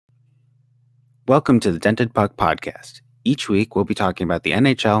Welcome to the Dented Puck Podcast. Each week, we'll be talking about the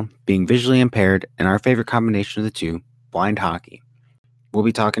NHL, being visually impaired, and our favorite combination of the two, blind hockey. We'll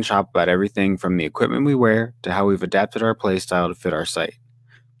be talking shop about everything from the equipment we wear to how we've adapted our play style to fit our site.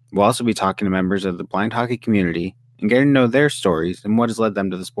 We'll also be talking to members of the blind hockey community and getting to know their stories and what has led them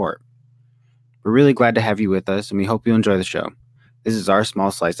to the sport. We're really glad to have you with us, and we hope you enjoy the show. This is our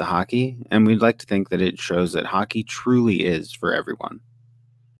small slice of hockey, and we'd like to think that it shows that hockey truly is for everyone.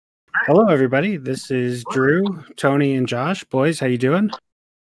 Hello, everybody. This is Drew, Tony, and Josh. Boys, how you doing?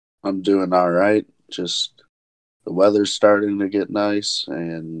 I'm doing all right. Just the weather's starting to get nice,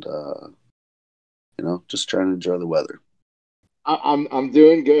 and just trying to enjoy the weather. I'm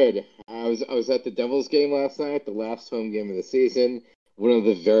doing good. I was at the Devils game last night, the last home game of the season. One of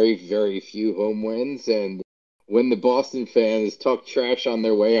the very, very few home wins. And when the Boston fans talk trash on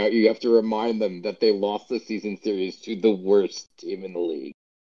their way out, you have to remind them that they lost the season series to the worst team in the league.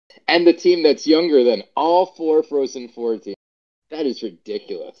 And the team that's younger than all four Frozen Four teams. That is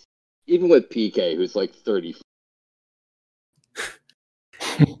ridiculous. Even with PK, who's like 30.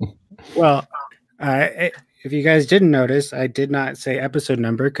 Well, if you guys didn't notice, I did not say episode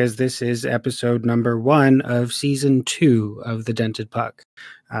number because this is episode number 1 of season 2 of the Dented Puck.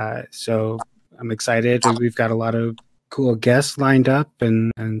 So I'm excited. We've got a lot of cool guests lined up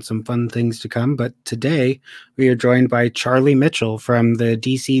and some fun things to come. But today we are joined by Charlie Mitchell from the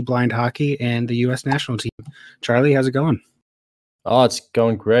DC Blind Hockey and the U.S. national team. Charlie, how's it going? Oh, it's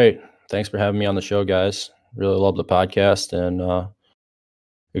going great. Thanks for having me on the show, guys. Really love the podcast and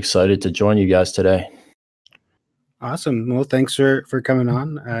excited to join you guys today. Awesome. Well, thanks for coming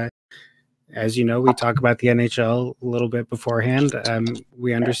on. As you know, we talk about the NHL a little bit beforehand.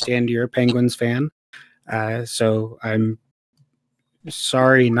 We understand you're a Penguins fan. So I'm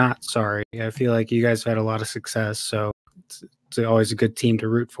sorry, not sorry. I feel like you guys have had a lot of success, so it's always a good team to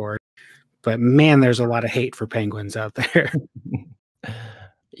root for. But man, there's a lot of hate for Penguins out there.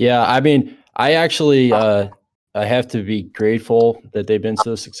 Yeah, I mean, I actually I have to be grateful that they've been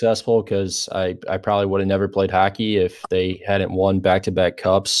so successful because I probably would have never played hockey if they hadn't won back-to-back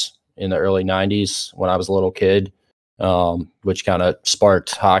cups in the early 90s when I was a little kid, which kind of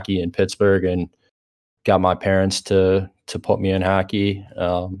sparked hockey in Pittsburgh and got my parents to put me in hockey.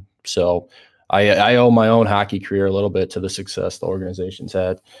 So I owe my own hockey career a little bit to the success the organization's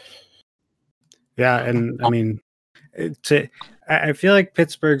had. Yeah, and I mean, I feel like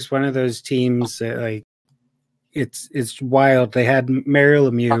Pittsburgh's one of those teams that, like, it's wild. They had Mario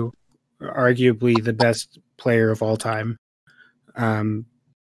Lemieux, arguably the best player of all time, and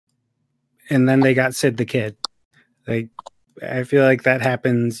then they got Sid the Kid. Like, I feel like that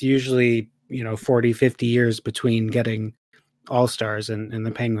happens usually, 40, 50 years between getting all-stars, and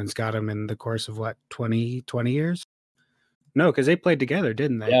the Penguins got them in the course of, 20 years? No, because they played together,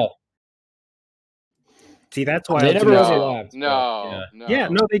 didn't they? Yeah. See, that's why they never overlapped. No. Yeah,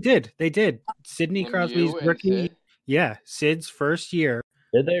 no, they did. They did. Sidney Crosby's and rookie. Sid? Yeah, Sid's first year.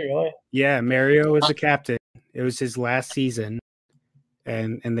 Did they really? Yeah, Mario was the captain. It was his last season,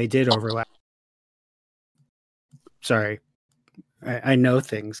 and they did overlap. Sorry. I know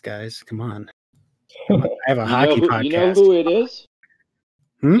things, guys. Come on. I have a hockey podcast. You know who it is?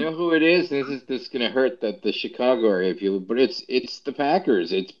 Hmm? You know who it is? This is going to hurt the Chicago area people, but it's the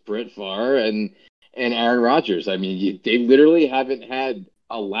Packers. It's Brett Favre and Aaron Rodgers. I mean, they literally haven't had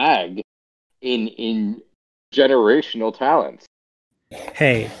a lag in generational talents.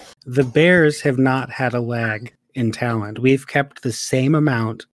 Hey, the Bears have not had a lag in talent. We've kept the same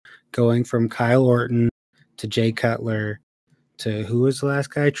amount going from Kyle Orton to Jay Cutler to who was the last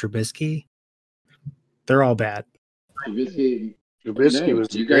guy? Trubisky? They're all bad. Trubisky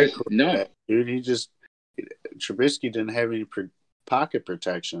was a great quarterback, dude. Trubisky didn't have any pocket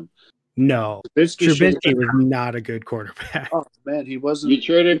protection. No, Trubisky was not a good quarterback. Oh man, he wasn't. You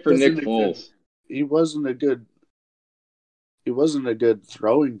traded for Nick Foles. He wasn't a good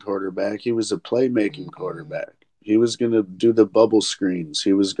throwing quarterback. He was a playmaking quarterback. He was going to do the bubble screens.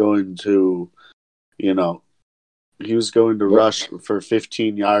 He was going to, rush for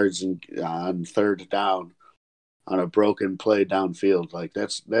 15 yards on third down on a broken play downfield. Like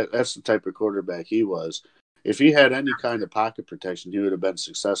that's the type of quarterback he was. If he had any kind of pocket protection, he would have been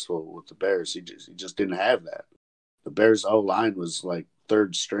successful with the Bears. He just didn't have that. The Bears' O-line was like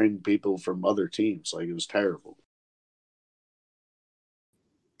third string people from other teams. Like, it was terrible.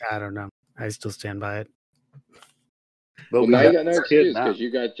 I don't know. I still stand by it. But now you got no excuse because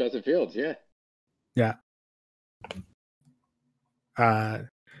you got Justin Fields, yeah. Yeah.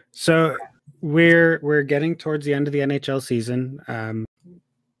 So we're getting towards the end of the NHL season. The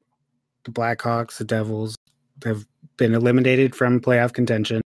Blackhawks, the Devils have been eliminated from playoff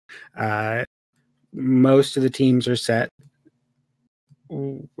contention. most of the teams are set.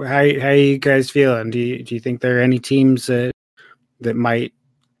 How you guys feeling? Do you think there are any teams that might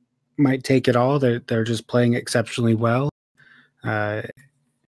take it all? They're just playing exceptionally well.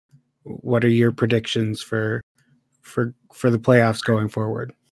 What are your predictions for the playoffs going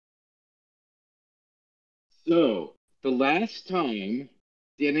forward? So the last time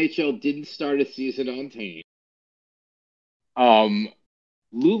the NHL didn't start a season on time,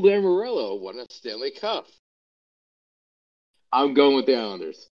 Lou Lamoriello won a Stanley Cup. I'm going with the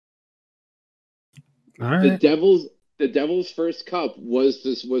Islanders. All right. The Devils' first cup was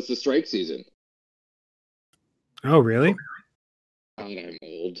the strike season. Oh, really? God, I'm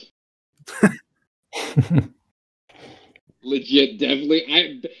old. Legit, definitely.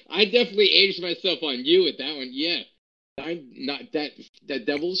 I definitely aged myself on you with that one. Yeah, I'm not that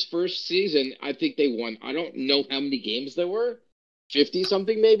Devils' first season. I think they won. I don't know how many games there were, 50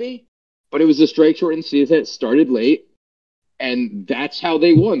 something maybe, but it was a strike shortened season. It started late, and that's how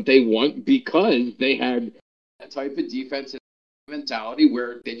they won. They won because they had that type of defensive mentality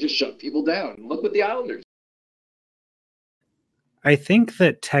where they just shut people down. Look with the Islanders. I think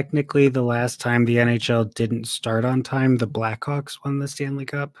that technically the last time the NHL didn't start on time, the Blackhawks won the Stanley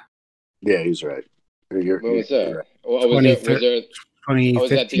Cup. Yeah, he's right. What was that? Right. Well, was there? 2015,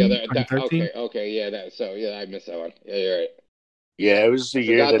 Was that the other? 2013? Okay, yeah. I missed that one. Yeah, you're right. Yeah, it was the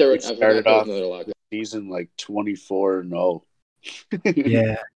year that they started off the season like 24-0.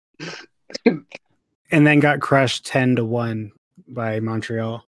 Yeah. And then got crushed 10-1 by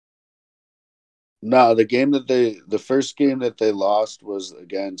Montreal. No, the first game that they lost was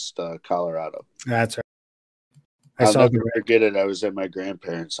against Colorado. That's right. I'll never forget it. I was at my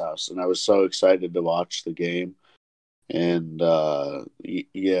grandparents' house, and I was so excited to watch the game. And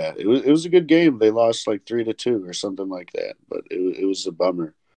yeah, it was a good game. They lost like 3-2 or something like that, but it was a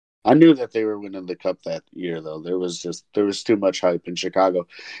bummer. I knew that they were winning the cup that year, though. There was too much hype in Chicago,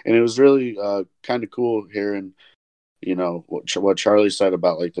 and it was really kind of cool hearing, you know, what Charlie said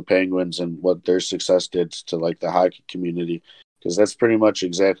about like the Penguins and what their success did to like the hockey community, because that's pretty much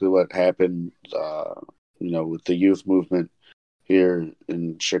exactly what happened, you know, with the youth movement here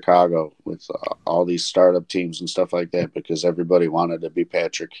in Chicago with all these startup teams and stuff like that, because everybody wanted to be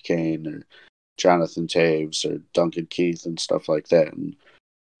Patrick Kane or Jonathan Taves or Duncan Keith and stuff like that. And,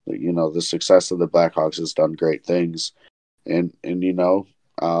 you know, the success of the Blackhawks has done great things. And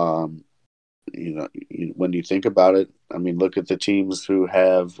when you think about it, I mean, look at the teams who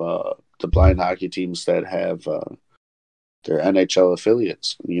have the blind hockey teams that have their NHL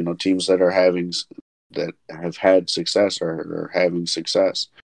affiliates, you know, teams that have had success or are having success.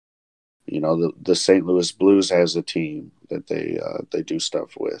 You know, the St. Louis Blues has a team that they do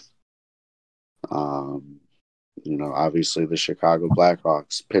stuff with. You know, obviously the Chicago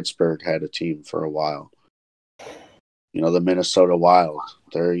Blackhawks, Pittsburgh had a team for a while. You know, the Minnesota Wild,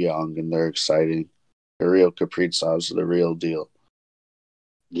 they're young and they're exciting. Kirill Kaprizov's the real deal.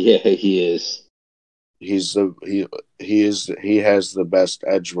 Yeah, he is. He has the best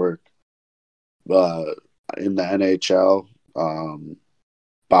edge work in the NHL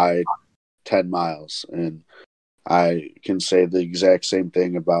by 10 miles. And I can say the exact same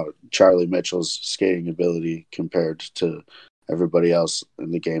thing about Charlie Mitchell's skating ability compared to everybody else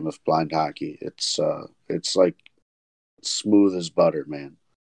in the game of blind hockey. It's like smooth as butter, man.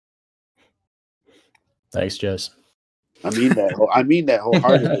 Thanks, Jess. I mean that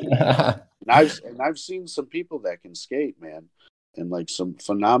wholeheartedly. and I've seen some people that can skate, man, and like some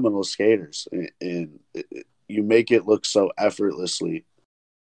phenomenal skaters, and you make it look so effortlessly.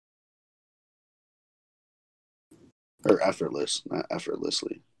 Or effortless, not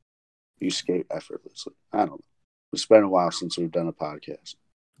effortlessly. You skate effortlessly. I don't know. It's been a while since we've done a podcast.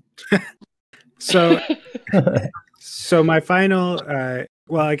 So my final,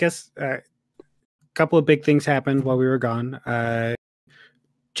 well, I guess a couple of big things happened while we were gone.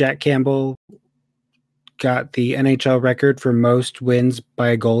 Jack Campbell got the NHL record for most wins by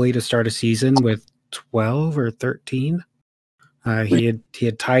a goalie to start a season with 12 or 13. He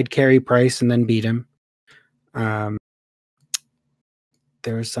had tied Carey Price and then beat him.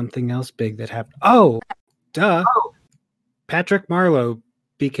 There was something else big that happened. Oh, duh. Patrick Marleau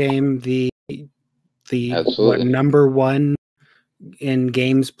became the number one in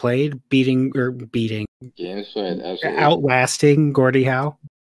games played, beating games played, absolutely, outlasting Gordie Howe.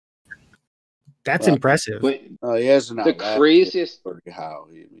 That's impressive. But he hasn't the craziest Gordie Howe.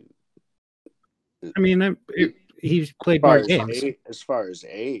 I mean, he's played more games. As far as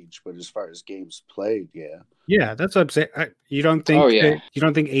age, but as far as games played, yeah. Yeah, that's what I'm saying. You don't think you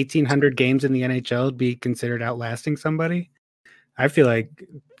don't think 1,800 games in the NHL would be considered outlasting somebody? I feel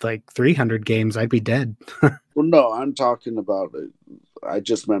like 300 games, I'd be dead. Well, no, I'm talking about. I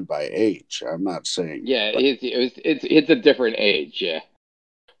just meant by age. I'm not saying. Yeah, it's a different age, yeah.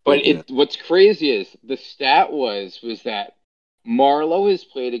 But Yeah. what's crazy is the stat was that Marlowe has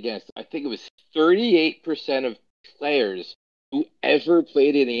played against, I think it was 38% of players who ever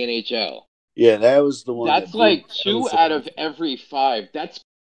played in the NHL. Yeah, that was the one. That's like 2 out of every 5. That's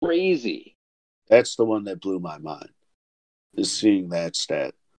crazy. That's the one that blew my mind. Is seeing that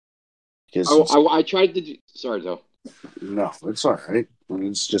stat. I tried to do. Sorry, though. No, it's all right. I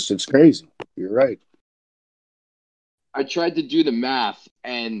mean, it's crazy. You're right. I tried to do the math,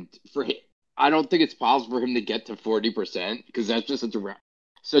 and I don't think it's possible for him to get to 40% because that's just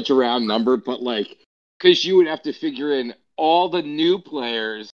such a round number. But because you would have to figure in all the new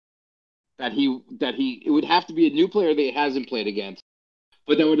players it would have to be a new player that he hasn't played against,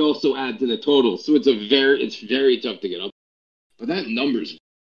 but that would also add to the total. So it's very tough to get up. But that number's.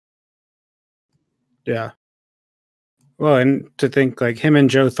 Yeah. Well, and to think him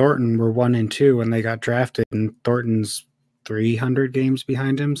and Joe Thornton were 1 and 2 when they got drafted, and Thornton's 300 games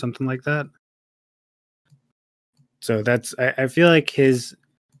behind him, something like that. So I feel like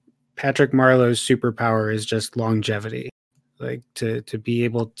Patrick Marleau's superpower is just longevity. To be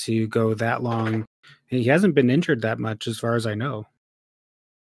able to go that long. He hasn't been injured that much as far as I know.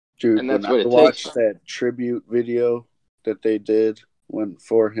 Dude, And that's when what I watched that tribute video that they did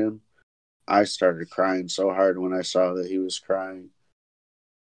for him, I started crying so hard when I saw that he was crying.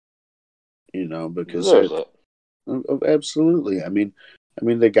 Because absolutely. I mean,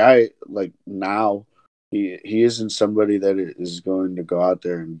 the guy now he isn't somebody that is going to go out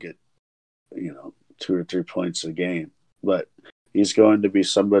there and get 2 or 3 points a game, but he's going to be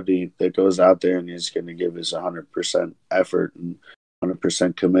somebody that goes out there and he's going to give his 100% effort and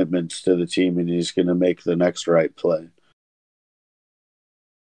 100% commitment to the team, and he's going to make the next right play.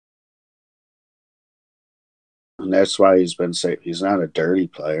 And that's why he's been safe. He's not a dirty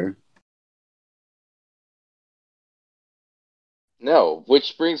player. No,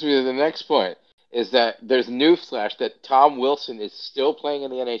 which brings me to the next point, is that there's newsflash that Tom Wilson is still playing in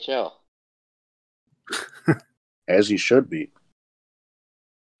the NHL. As he should be.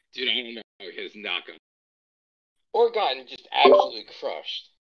 Dude, I don't know how he has not gone. Or gotten just absolutely crushed.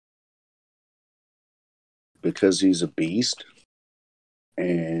 Because he's a beast.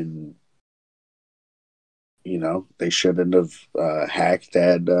 And they shouldn't have hacked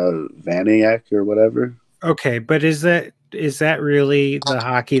that Vaniak or whatever. Okay, but is that really the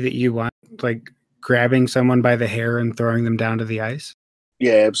hockey that you want? Grabbing someone by the hair and throwing them down to the ice?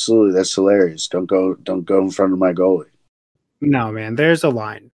 Yeah, absolutely. That's hilarious. Don't go in front of my goalie. No, man. There's a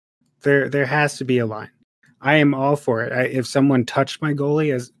line. There has to be a line. I am all for it. If someone touched my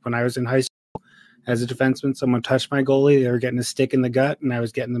goalie when I was in high school as a defenseman, someone touched my goalie, they were getting a stick in the gut, and I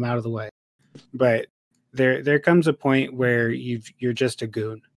was getting them out of the way. But there comes a point where you're just a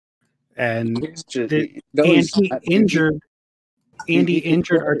goon, and he injured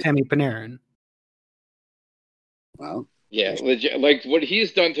Artemi Panarin. Wow. Yeah, legit, what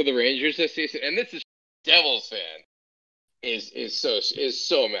he's done to the Rangers this season, and this is Devils fan, is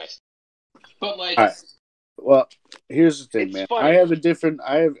so messed. But well, here's the thing, man. Funny.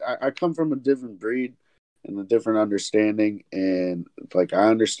 I come from a different breed and a different understanding, and I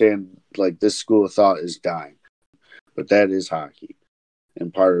understand this school of thought is dying, but that is hockey,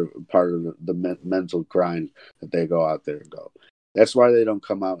 and part of the mental grind that they go out there and go. That's why they don't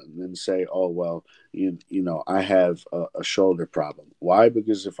come out and then say, "Oh well, I have a shoulder problem." Why?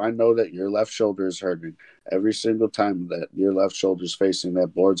 Because if I know that your left shoulder is hurting every single time that your left shoulder is facing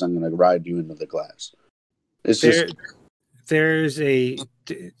that boards, I'm going to ride you into the glass. It's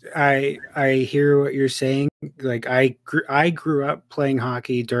I hear what you're saying. I grew up playing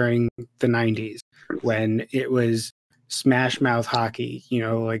hockey during the 90s when it was smash mouth hockey.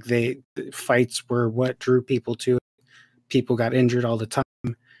 The fights were what drew people to it. People got injured all the time.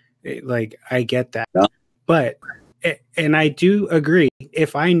 I get that. Yeah. But, and I do agree,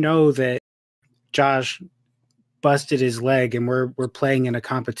 if I know that Josh busted his leg and we're playing in a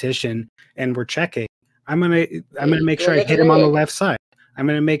competition and we're checking, I'm gonna make sure I hit him on the left side. I'm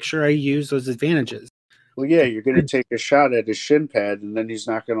gonna make sure I use those advantages. Well, yeah, you're gonna take a shot at his shin pad, and then he's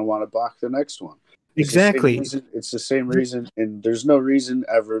not gonna want to block the next one. Exactly. It's the same reason, and there's no reason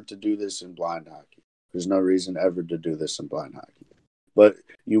ever to do this in blind hockey. There's no reason ever to do this in blind hockey. But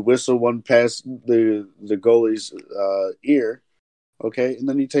you whistle one past the goalie's ear, okay, and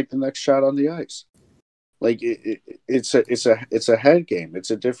then you take the next shot on the ice. It's a head game.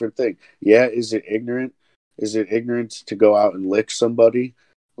 It's a different thing. Yeah, is it ignorant? Is it ignorant to go out and lick somebody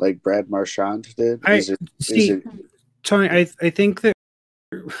like Brad Marchand did? Tony, I think that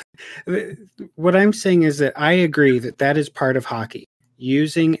what I'm saying is that I agree that that is part of hockey.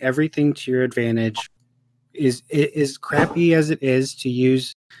 Using everything to your advantage is crappy as it is to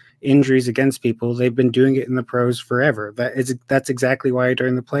use injuries against people. They've been doing it in the pros forever. That's exactly why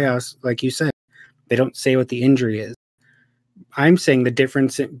during the playoffs, like you said, they don't say what the injury is. I'm saying the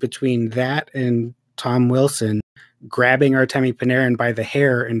difference between that and Tom Wilson grabbing Artemi Panarin by the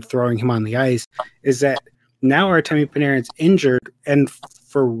hair and throwing him on the ice is that now Artemi Panarin's injured, and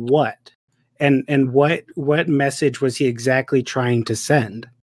for what? And what message was he exactly trying to send?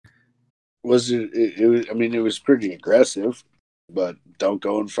 Was it was, I mean, it was pretty aggressive, but don't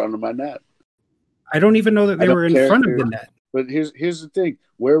go in front of my net. I don't even know that they were in front of the net. But here's the thing: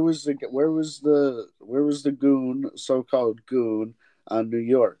 where was the goon, so-called goon, on New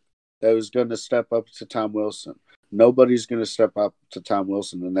York that was going to step up to Tom Wilson? Nobody's going to step up to Tom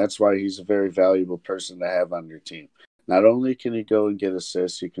Wilson, and that's why he's a very valuable person to have on your team. Not only can he go and get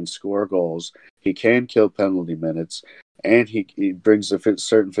assists, he can score goals, he can kill penalty minutes, and he brings a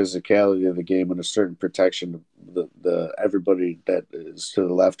certain physicality to the game and a certain protection to the everybody that is to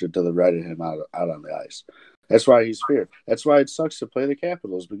the left or to the right of him out on the ice. That's why he's feared. That's why it sucks to play the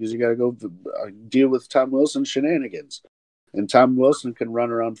Capitals, because you got to go deal with Tom Wilson shenanigans. And Tom Wilson can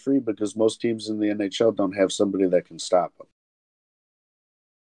run around free because most teams in the NHL don't have somebody that can stop him.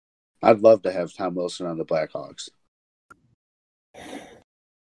 I'd love to have Tom Wilson on the Blackhawks.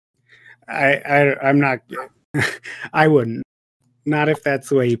 I'm not. I wouldn't. Not if that's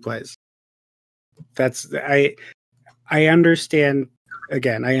the way he plays. I understand.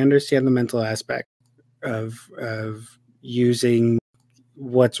 Again, I understand the mental aspect of using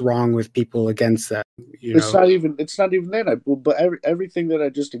what's wrong with people against them. It's not even that. But everything that I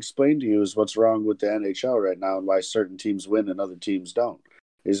just explained to you is what's wrong with the NHL right now, and why certain teams win and other teams don't,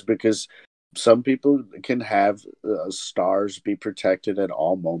 is because some people can have stars be protected at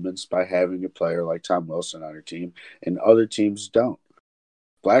all moments by having a player like Tom Wilson on your team, and other teams don't.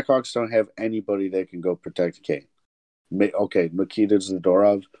 Blackhawks don't have anybody that can go protect Kane. Okay, Nikita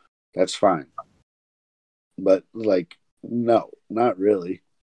Zadorov, that's fine. But, no, not really.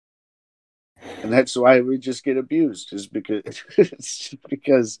 And that's why we just get abused, is because it's just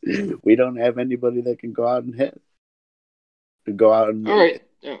because we don't have anybody that can go out and hit. To go out and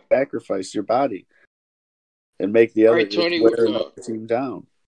sacrifice your body and make the other team down.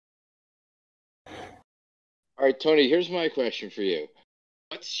 All right, Tony, here's my question for you.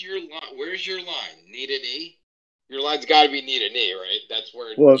 What's your line? Where's your line? Need a knee? Your line's got to be need a knee, right? That's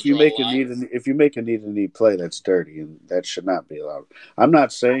where. Well, if you make a need a knee play, that's dirty, and that should not be allowed. I'm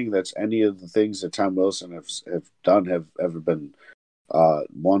not saying that's any of the things that Tom Wilson have done have ever been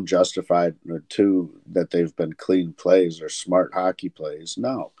one, justified, or two, that they've been clean plays or smart hockey plays.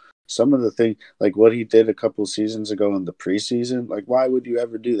 No, some of the things, like what he did a couple of seasons ago in the preseason, like why would you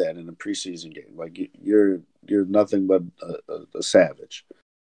ever do that in a preseason game? Like you're nothing but a savage.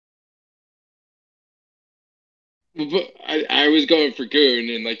 But I was going for goon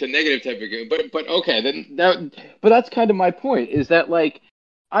and like the negative type of goon, but okay, then but that's kind of my point, is that like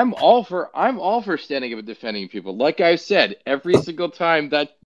I'm all for standing up and defending people. Like I said, every single time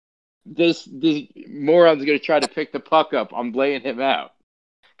that this moron's going to try to pick the puck up, I'm laying him out,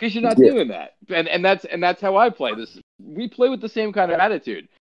 because you're not doing that, and that's how I play this. We play with the same kind of attitude,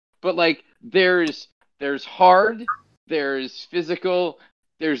 but like there's hard, there's physical,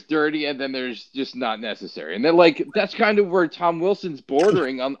 there's dirty, and then there's just not necessary. And then like that's kind of where Tom Wilson's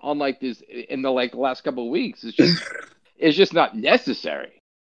bordering on like this in the like last couple of weeks. It's just not necessary.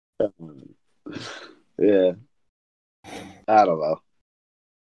 Yeah. I don't know.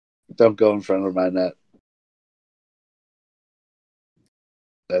 Don't go in front of my net.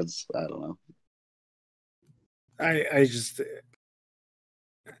 I don't know. I just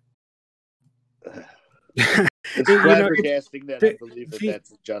it's flabbergasting that I believe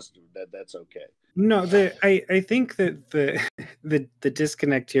that's just that's okay. No, I think that the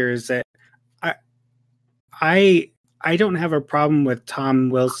disconnect here is that I don't have a problem with Tom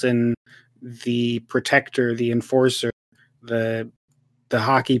Wilson, the protector, the enforcer, the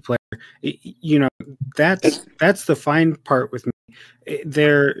hockey player. That's the fine part with me.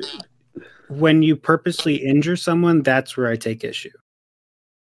 When you purposely injure someone, that's where I take issue.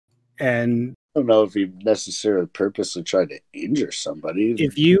 And I don't know if he necessarily purposely tried to injure somebody.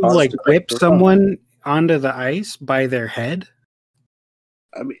 If you whip someone onto the ice by their head,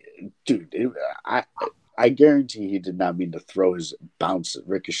 I mean, dude, I guarantee he did not mean to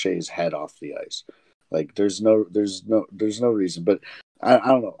ricochet his head off the ice. Like there's no reason. But I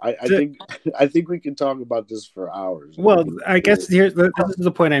don't know. I think we can talk about this for hours. Well, I guess this is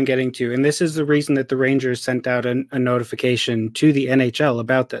the point I'm getting to, and this is the reason that the Rangers sent out a notification to the NHL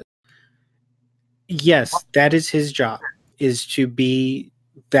about this. Yes, that is his job, is to be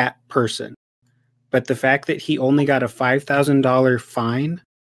that person. But the fact that he only got a $5,000 fine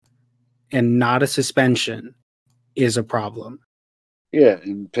and not a suspension is a problem. Yeah,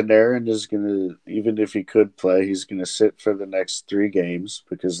 and Panarin is going to, even if he could play, he's going to sit for the next 3 games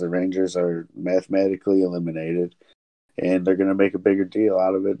because the Rangers are mathematically eliminated, and they're going to make a bigger deal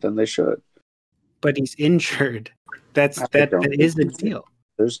out of it than they should. But he's injured. That is the deal.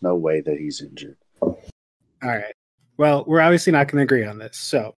 There's no way that he's injured. All right. Well, we're obviously not going to agree on this.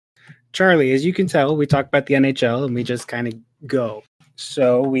 So, Charlie, as you can tell, we talk about the NHL and we just kind of go.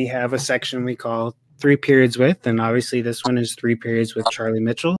 So we have a section we call 3 periods with, and obviously this one is 3 periods with Charlie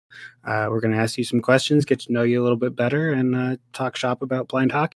Mitchell. We're going to ask you some questions, get to know you a little bit better, and talk shop about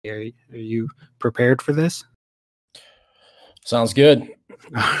blind hockey. Are you prepared for this? Sounds good.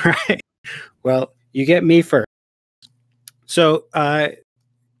 All right. Well, you get me first. So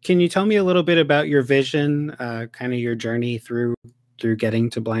can you tell me a little bit about your vision, kind of your journey through getting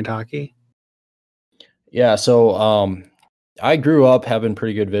to blind hockey? Yeah, so I grew up having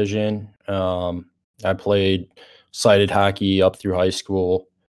pretty good vision. I played sighted hockey up through high school,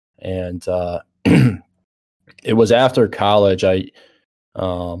 and it was after college. I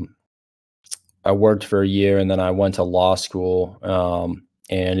worked for a year, and then I went to law school.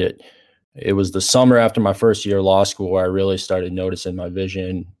 And it was the summer after my first year of law school where I really started noticing my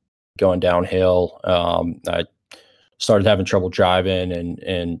vision going downhill. I started having trouble driving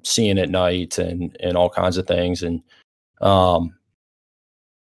and seeing at night and all kinds of things, and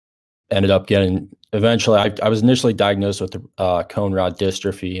ended up getting. Eventually, I was initially diagnosed with cone rod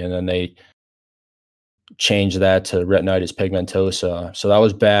dystrophy, and then they changed that to retinitis pigmentosa. So that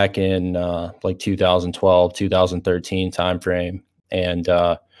was back in like 2012, 2013 timeframe, and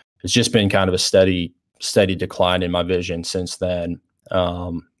it's just been kind of a steady decline in my vision since then.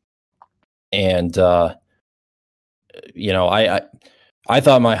 You know, I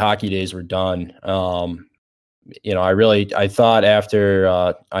thought my hockey days were done. You know, I thought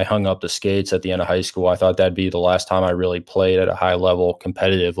after I hung up the skates at the end of high school, I thought that'd be the last time I really played at a high level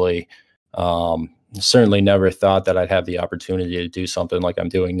competitively. Certainly never thought that I'd have the opportunity to do something like I'm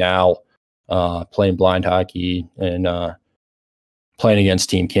doing now, playing blind hockey and playing against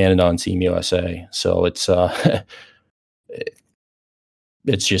Team Canada and Team USA. So it's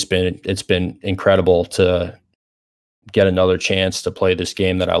been incredible to get another chance to play this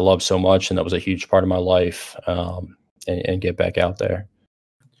game that I love so much and that was a huge part of my life, and get back out there.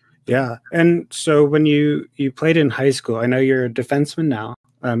 Yeah. And so when you played in high school, I know you're a defenseman now.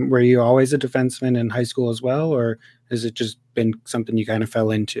 Were you always a defenseman in high school as well, or has it just been something you kind of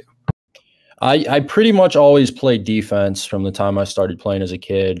fell into? I pretty much always played defense from the time I started playing as a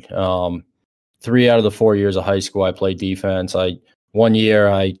kid. 3 out of the 4 years of high school, I played defense. One year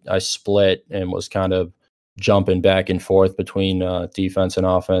I split and was kind of jumping back and forth between defense and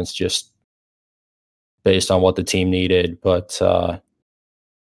offense, just based on what the team needed. But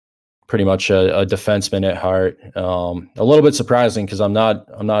pretty much a defenseman at heart. A little bit surprising because I'm not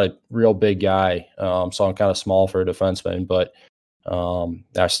a real big guy, so I'm kind of small for a defenseman. But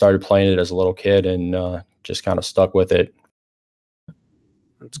I started playing it as a little kid and just kind of stuck with it.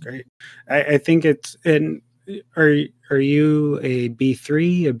 That's great. I think it's in. Are you a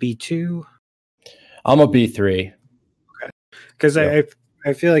B3, a B2? I'm a B3. Okay, because yeah.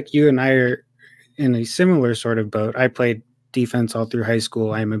 I feel like you and I are in a similar sort of boat. I played defense all through high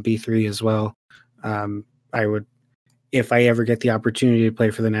school. I'm a B3 as well. I would, if I ever get the opportunity to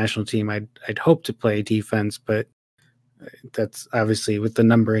play for the national team, I'd hope to play defense, but that's obviously with the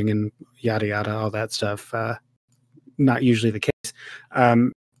numbering and yada yada, all that stuff, not usually the case.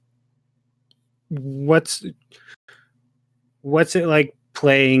 What's it like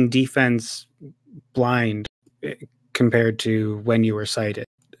playing defense blind compared to when you were sighted?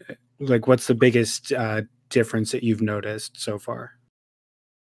 Like, what's the biggest difference that you've noticed so far?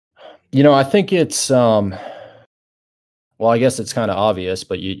 You know, I think it's well, I guess it's kind of obvious,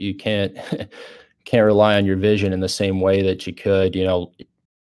 but you can't can't rely on your vision in the same way that you could, you know,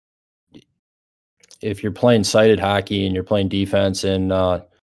 if you're playing sighted hockey and you're playing defense and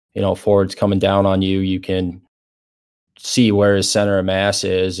you know, forward's coming down on you, you can see where his center of mass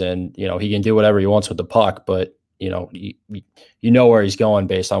is, and you know, he can do whatever he wants with the puck, but you know, you know where he's going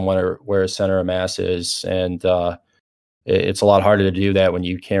based on where his center of mass is, and it's a lot harder to do that when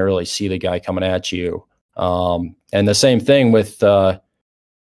you can't really see the guy coming at you. And the same thing with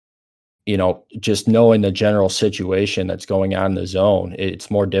just knowing the general situation that's going on in the zone, it's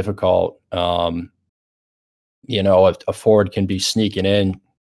more difficult. A forward can be sneaking in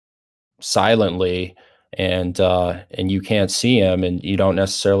silently, and you can't see him, and you don't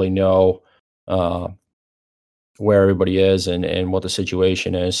necessarily know where everybody is and what the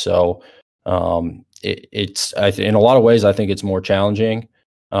situation is. So it's in a lot of ways, I think it's more challenging.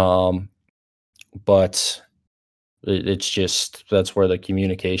 But it's just, that's where the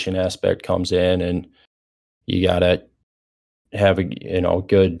communication aspect comes in, and you got to have a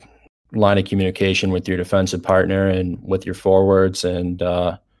good line of communication with your defensive partner and with your forwards, and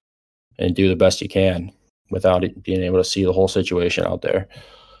do the best you can without it being able to see the whole situation out there.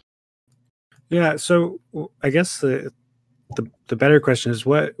 Yeah. So I guess the better question is,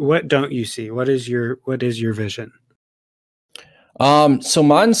 what don't you see? What is your vision? So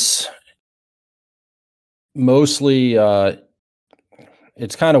mine's mostly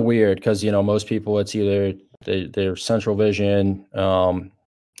it's kind of weird because most people, it's either their central vision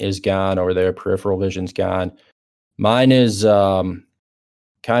is gone or their peripheral vision's gone. Mine is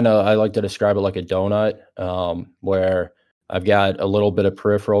kind of, I like to describe it like a donut, where I've got a little bit of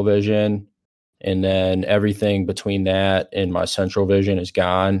peripheral vision, and then everything between that and my central vision is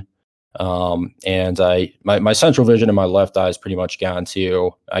gone. And my central vision in my left eye is pretty much gone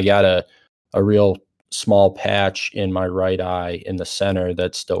too. I got a real small patch in my right eye in the center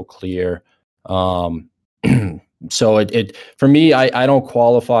that's still clear. So it for me, I don't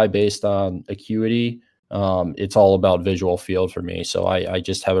qualify based on acuity. It's all about visual field for me. So I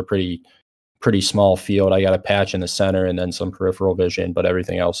just have a pretty small field. I got a patch in the center and then some peripheral vision, but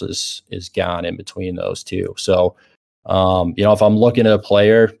everything else is gone in between those two. So if I'm looking at a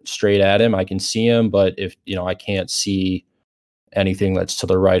player straight at him, I can see him, but if I can't see anything that's to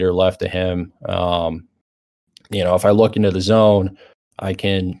the right or left of him, if I look into the zone, I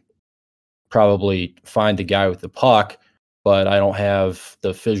can probably find the guy with the puck, but I don't have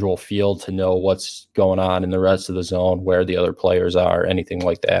the visual field to know what's going on in the rest of the zone, where the other players are, anything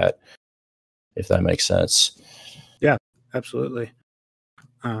like that, if that makes sense. Yeah, absolutely.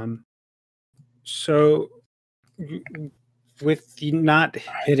 So with you not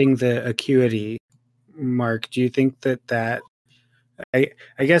hitting the acuity mark, do you think that I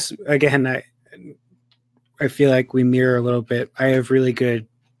guess, again, I feel like we mirror a little bit. I have really good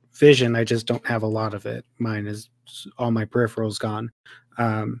vision. I just don't have a lot of it. Mine is all my peripherals gone.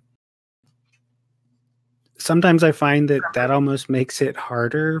 Sometimes I find that almost makes it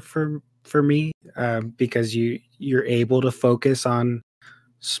harder for me, because you're able to focus on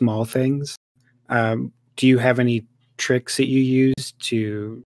small things. Do you have any tricks that you use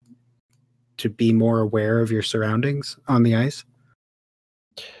to be more aware of your surroundings on the ice?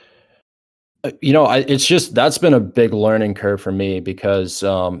 It's just, that's been a big learning curve for me, because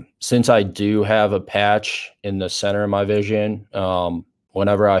since I do have a patch in the center of my vision,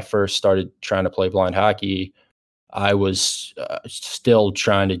 whenever I first started trying to play blind hockey, I was still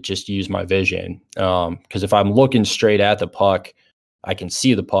trying to just use my vision. Because if I'm looking straight at the puck, I can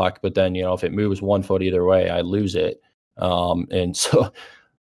see the puck, but then, if it moves 1 foot either way, I lose it. And so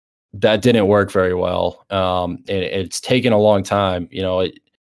that didn't work very well. And it's taken a long time.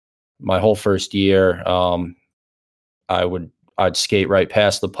 My whole first year, I'd skate right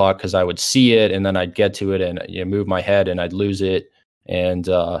past the puck because I would see it, and then I'd get to it and move my head and I'd lose it. And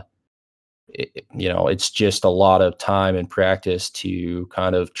it's just a lot of time and practice to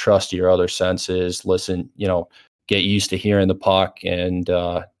kind of trust your other senses, listen, get used to hearing the puck and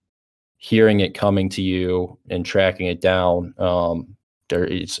hearing it coming to you and tracking it down.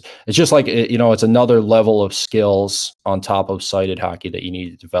 It's just like, it's another level of skills on top of sighted hockey that you need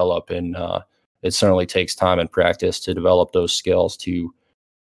to develop. And it certainly takes time and practice to develop those skills to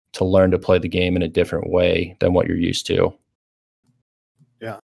learn to play the game in a different way than what you're used to.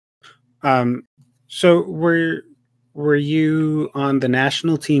 Yeah. So were you on the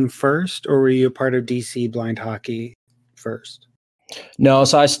national team first, or were you a part of DC blind hockey first? No.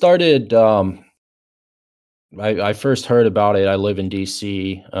 So I started, I first heard about it. I live in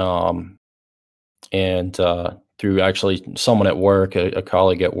DC, and through actually someone at work, a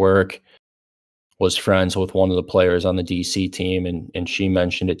colleague at work, was friends with one of the players on the DC team, and she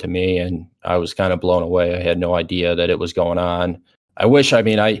mentioned it to me, and I was kind of blown away. I had no idea that it was going on. I was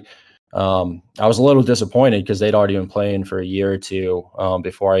a little disappointed because they'd already been playing for a year or two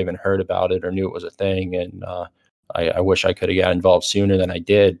before I even heard about it or knew it was a thing, and I wish I could have got involved sooner than I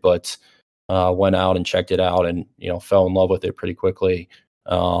did, but went out and checked it out and, fell in love with it pretty quickly.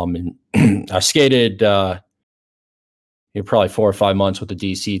 And I skated probably 4 or 5 months with the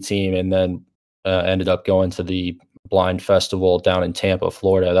DC team, and then ended up going to the blind festival down in Tampa,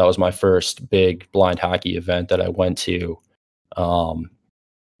 Florida. That was my first big blind hockey event that I went to.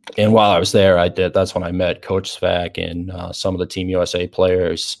 And while I was there, that's when I met Coach Svak and some of the Team USA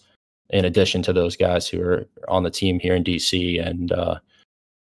players, in addition to those guys who are on the team here in DC, and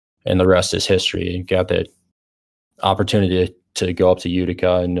the rest is history. And got the opportunity to go up to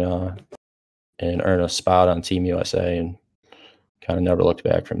Utica and earn a spot on Team USA, and kind of never looked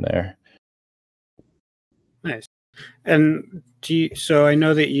back from there. Nice. And so I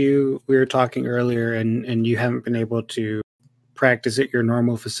know that we were talking earlier, and you haven't been able to practice at your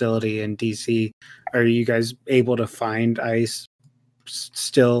normal facility in DC. Are you guys able to find ice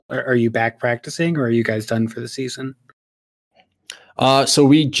still? Are you back practicing, or are you guys done for the season? So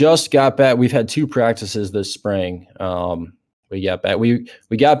we just got back. We've had 2 practices this spring. We got back. We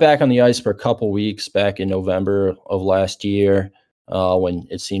got back on the ice for a couple weeks back in November of last year, when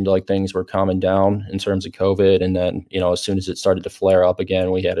it seemed like things were calming down in terms of COVID. And then, as soon as it started to flare up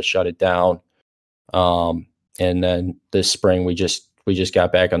again, we had to shut it down. And then this spring, we just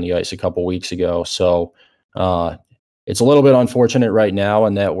got back on the ice a couple weeks ago. So it's a little bit unfortunate right now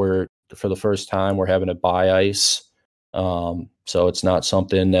in that for the first time, we're having to buy ice. So it's not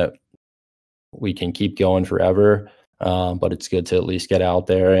something that we can keep going forever. But it's good to at least get out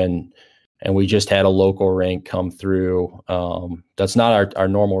there. And we just had a local rink come through. That's not our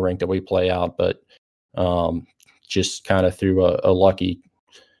normal rink that we play out, but just kind of through a lucky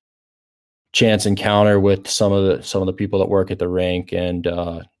chance encounter with some of the people that work at the rink, and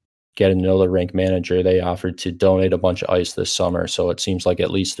getting to know the rink manager, they offered to donate a bunch of ice this summer. So it seems like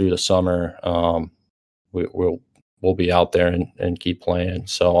at least through the summer, we'll be out there and keep playing.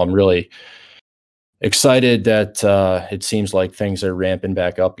 So I'm really excited that it seems like things are ramping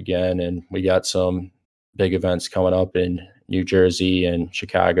back up again, and we got some big events coming up in New Jersey and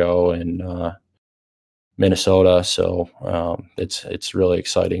Chicago and Minnesota. So it's really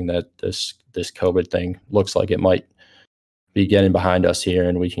exciting that this COVID thing looks like it might be getting behind us here,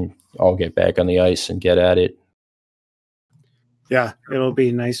 and we can all get back on the ice and get at it. Yeah, it'll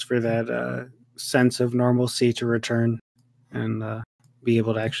be nice for that sense of normalcy to return and be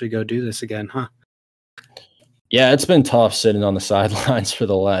able to actually go do this again, huh? Yeah, it's been tough sitting on the sidelines for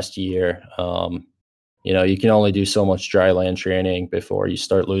the last year. You can only do so much dry land training before you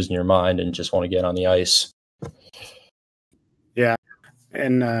start losing your mind and just want to get on the ice. Yeah.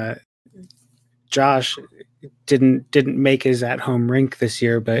 And Josh didn't make his at-home rink this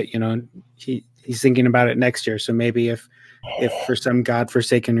year, but he's thinking about it next year. So maybe if for some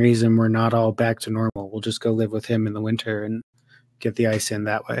godforsaken reason we're not all back to normal, we'll just go live with him in the winter and get the ice in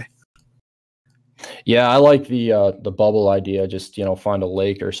that way. Yeah, I like the bubble idea. Just find a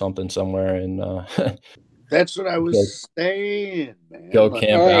lake or something somewhere, and that's what I was saying, man. Go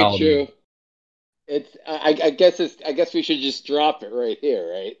camp all right, out. True. I guess we should just drop it right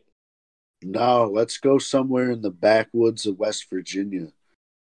here, right? No, let's go somewhere in the backwoods of West Virginia,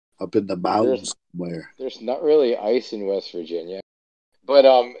 up in the mountains somewhere. There's not really ice in West Virginia, but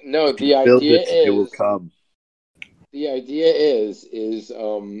no. The idea is it will come. The idea is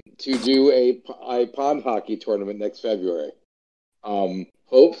to do a pond hockey tournament next February.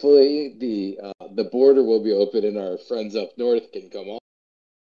 Hopefully the border will be open and our friends up north can come on.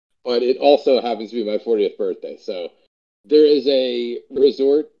 But it also happens to be my 40th birthday, so there is a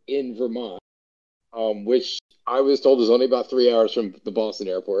resort in Vermont, which I was told is only about 3 hours from the Boston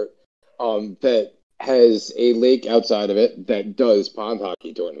airport, that has a lake outside of it that does pond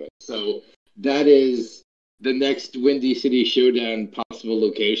hockey tournaments. So that is the next Windy City Showdown possible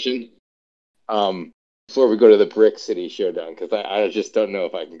location, before we go to the Brick City Showdown, because I just don't know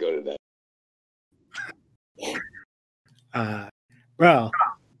if I can go to that. Well,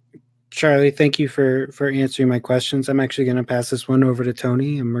 Charlie, thank you for answering my questions. I'm actually going to pass this one over to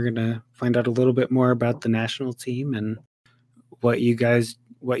Tony, and we're going to find out a little bit more about the national team and what you guys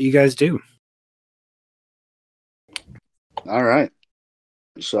do. All right.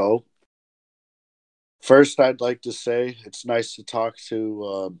 So first, I'd like to say it's nice to talk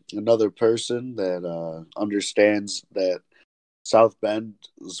to another person that understands that South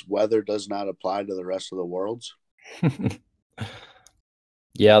Bend's weather does not apply to the rest of the world's.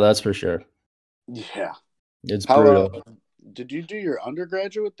 Yeah, that's for sure. Yeah. It's brutal. Did you do your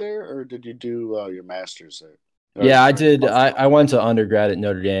undergraduate there, or did you do your master's there? Yeah, I did. I went to undergrad at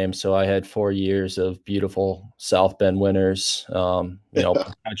Notre Dame, so I had 4 years of beautiful South Bend winters.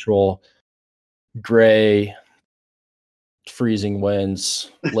 Perpetual gray, freezing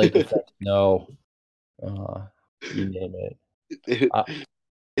winds, lake effect snow, you name it.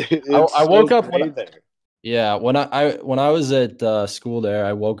 I woke up there. Yeah, when I was at school there,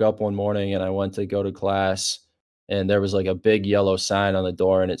 I woke up one morning and I went to go to class, and there was like a big yellow sign on the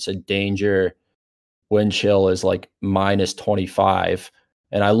door, and it said danger, wind chill is like minus 25.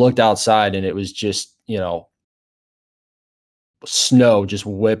 And I looked outside, and it was just, snow just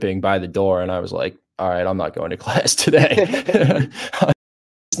whipping by the door. And I was like, all right, I'm not going to class today.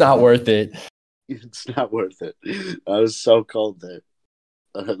 It's not worth it. It's not worth it. I was so cold there.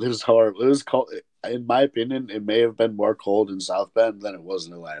 It was horrible. It was cold. In my opinion, it may have been more cold in South Bend than it was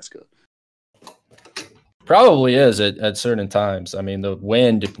in Alaska. Probably is at certain times. I mean, the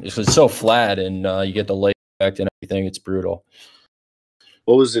wind is so flat, and you get the lake effect and everything. It's brutal.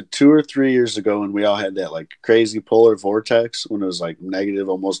 What was it, 2 or 3 years ago when we all had that like crazy polar vortex when it was like negative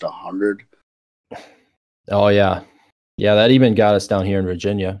almost 100? Oh, yeah. Yeah, that even got us down here in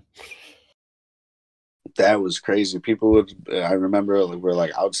Virginia. That was crazy. I remember we're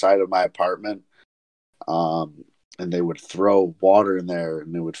like outside of my apartment, and they would throw water in there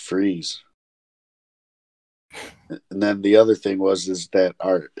and it would freeze. And then the other thing is that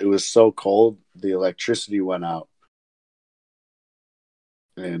it was so cold, the electricity went out.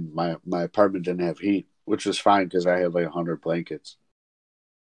 And my apartment didn't have heat, which was fine because I had like 100 blankets.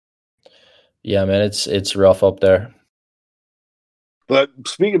 Yeah, man, it's rough up there. But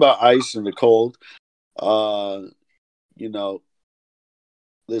speaking about ice and the cold,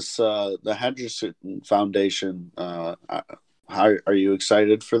 this the Henderson Foundation. How are you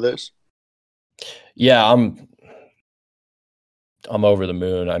excited for this? Yeah, I'm over the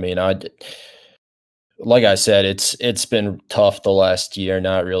moon. I mean, like I said, it's been tough the last year,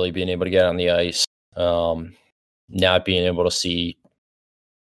 not really being able to get on the ice, not being able to see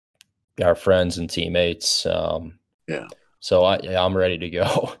our friends and teammates. Yeah. So I'm ready to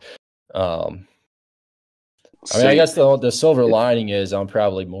go. I mean, I guess the silver lining is I'm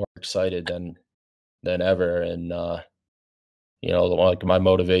probably more excited than ever, and like my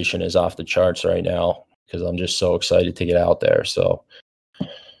motivation is off the charts right now because I'm just so excited to get out there. So.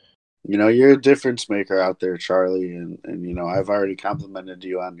 You're a difference maker out there, Charlie, and I've already complimented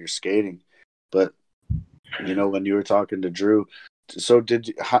you on your skating, but when you were talking to Drew, so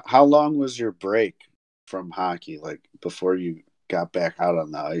how long was your break from hockey, like before you got back out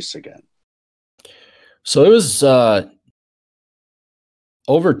on the ice again? So it was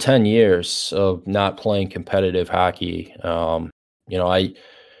over 10 years of not playing competitive hockey. Like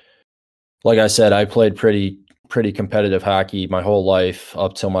I said, I played pretty competitive hockey my whole life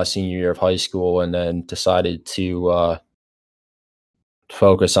up till my senior year of high school, and then decided to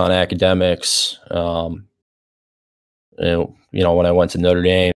focus on academics. When I went to Notre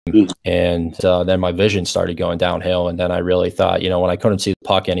Dame, and then my vision started going downhill, and then I really thought, when I couldn't see the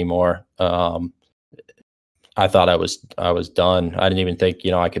puck anymore, I thought I was done. I didn't even think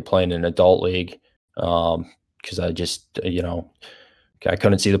I could play in an adult league because I just I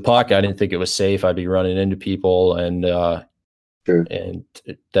couldn't see the puck. I didn't think it was safe. I'd be running into people, and Sure. And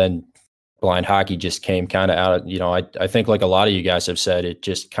then blind hockey just came kind of out of, I think like a lot of you guys have said, it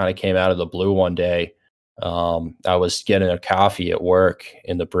just kind of came out of the blue one day. I was getting a coffee at work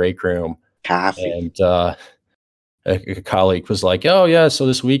in the break room. Coffee. And a colleague was like, oh, yeah, so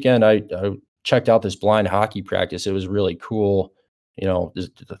this weekend I checked out this blind hockey practice. It was really cool.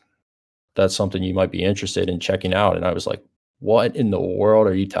 That's something you might be interested in checking out. And I was like, what in the world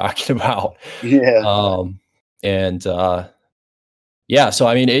are you talking about? Yeah. Yeah, so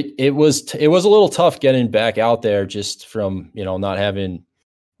I mean, it was a little tough getting back out there just from not having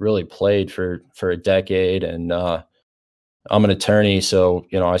really played for a decade, and I'm an attorney, so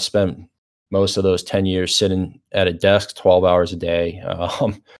I spent most of those 10 years sitting at a desk 12 hours a day.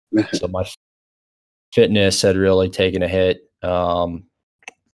 So my fitness had really taken a hit,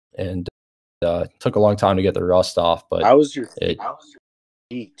 and took a long time to get the rust off. But how was your feet?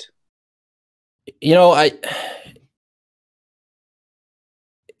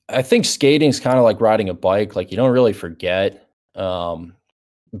 I think skating is kind of like riding a bike. Like you don't really forget,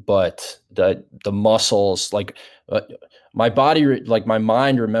 but the muscles, like my body, like my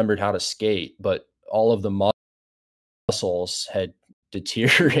mind remembered how to skate, but all of the muscles had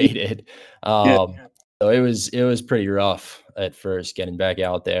deteriorated. So it was pretty rough at first getting back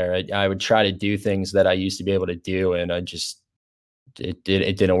out there. I would try to do things that I used to be able to do, and it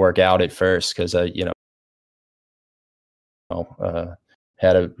didn't work out at first because I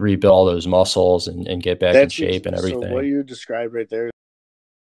had to rebuild all those muscles and get back in shape and everything. So what you described right there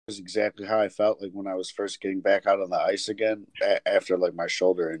is exactly how I felt like when I was first getting back out on the ice again after like my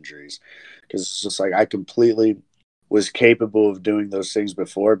shoulder injuries, because it's just like I completely was capable of doing those things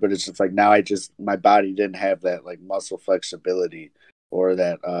before, but it's just like now my body didn't have that like muscle flexibility or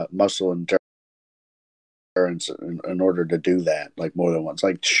that muscle endurance in order to do that like more than once.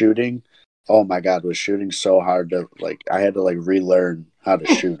 Like shooting, oh my God, was shooting so hard to like I had to like relearn how to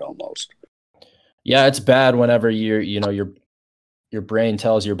shoot almost. Yeah, it's bad whenever your brain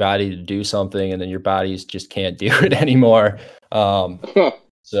tells your body to do something and then your bodies just can't do it anymore.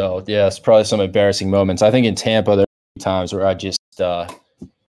 So yeah, it's probably some embarrassing moments. I think in Tampa there were times where I just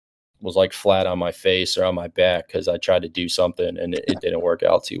was like flat on my face or on my back because I tried to do something and it didn't work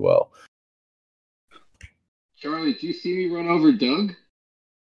out too well. Charlie, did you see me run over Doug?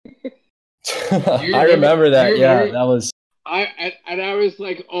 I remember that. Yeah, that was. I was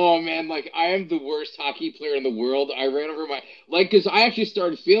like, oh man, like I am the worst hockey player in the world. I ran over because I actually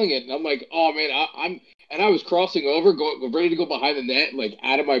started feeling it, and I'm like, oh man, I was crossing over, ready to go behind the net, like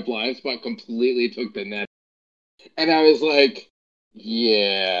out of my blind spot, completely took the net, and I was like,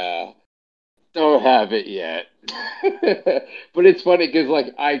 yeah, don't have it yet. But it's funny because like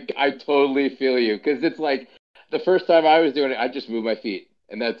I totally feel you because it's like the first time I was doing it, I just moved my feet,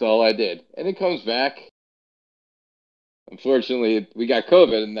 and that's all I did, and it comes back. Unfortunately, we got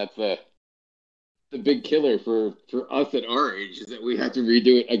COVID, and that's the big killer for us at our age is that we have to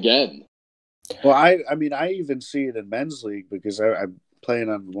redo it again. Well, I mean, I even see it in men's league because I'm playing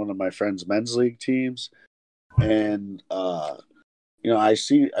on one of my friends' men's league teams, and I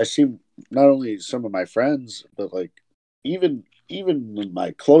see not only some of my friends, but like even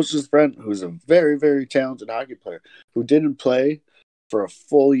my closest friend, who's a very very talented hockey player, who didn't play for a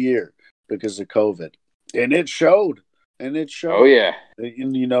full year because of COVID, and it showed. And it showed. Oh yeah,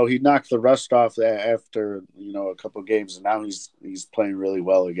 and he knocked the rust off after a couple of games, and now he's playing really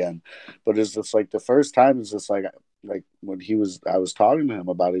well again. But it's just like the first time is just like when I was talking to him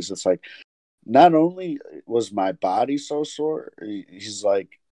about it, he's just like, not only was my body so sore, he's just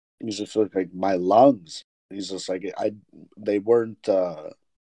like my lungs. He's just like they weren't.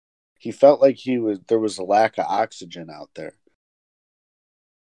 He felt like there was a lack of oxygen out there.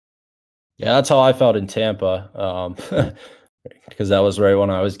 Yeah, that's how I felt in Tampa, because that was right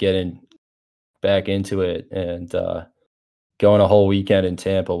when I was getting back into it, and going a whole weekend in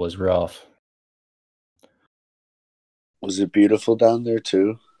Tampa was rough. Was it beautiful down there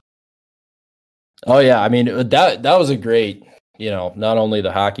too? Oh yeah, I mean that was a great, not only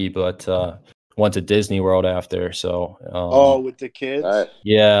the hockey, but went to Disney World after. So with the kids,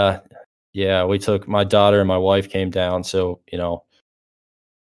 yeah, we took my daughter and my wife came down, so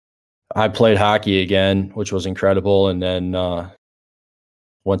I played hockey again, which was incredible, and then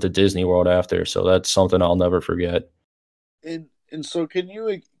went to Disney World after. So that's something I'll never forget. And so can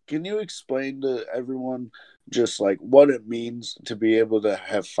you explain to everyone just like what it means to be able to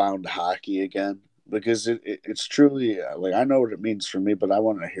have found hockey again? Because it's truly like I know what it means for me, but I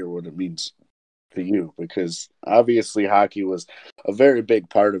want to hear what it means to you because obviously hockey was a very big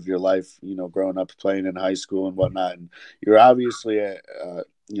part of your life, growing up playing in high school and whatnot. And you're obviously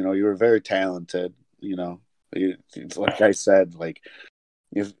you were very talented. Like I said, like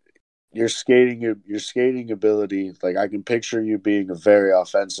if your skating ability, like I can picture you being a very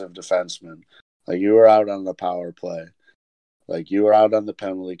offensive defenseman. Like you were out on the power play, like you were out on the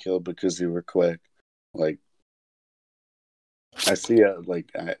penalty kill because you were quick. Like I see it.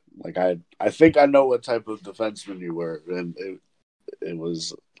 I think I know what type of defenseman you were, and it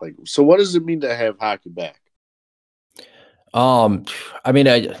was like. So what does it mean to have hockey back? I mean,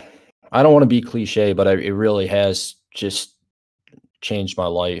 I don't want to be cliche, but it really has just changed my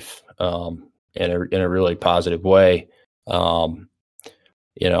life in a really positive way.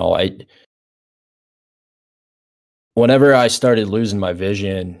 Whenever I started losing my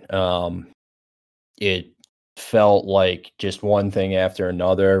vision, it felt like just one thing after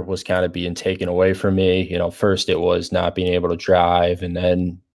another was kind of being taken away from me. First it was not being able to drive, and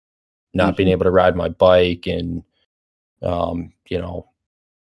then not being able to ride my bike, and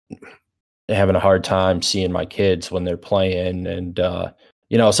having a hard time seeing my kids when they're playing, and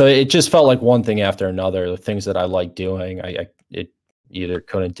so it just felt like one thing after another. The things that I liked doing, it either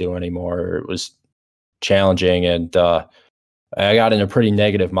couldn't do anymore, or it was challenging, and I got in a pretty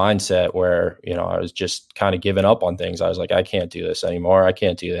negative mindset where I was just kind of giving up on things. I was like, I can't do this anymore. I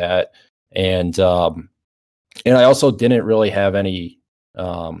can't do that, and I also didn't really have any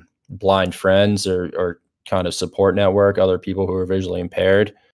blind friends or kind of support network, other people who were visually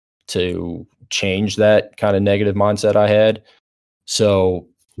impaired, to change that kind of negative mindset I had. So,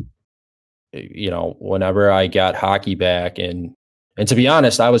 whenever I got hockey back, and to be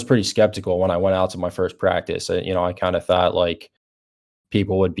honest, I was pretty skeptical when I went out to my first practice. I kind of thought like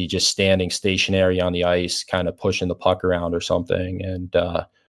people would be just standing stationary on the ice, kind of pushing the puck around or something. And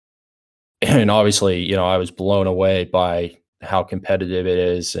obviously, I was blown away by how competitive it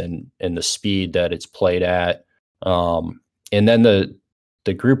is and the speed that it's played at. And then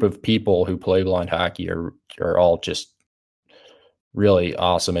the group of people who play blind hockey are all just really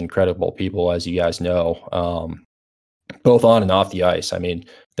awesome, incredible people, as you guys know, both on and off the ice. I mean,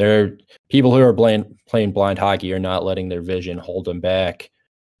 they're people who are playing blind hockey are not letting their vision hold them back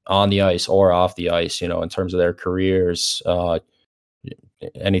on the ice or off the ice, you know, in terms of their careers,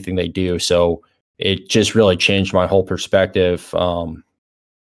 anything they do. So it just really changed my whole perspective on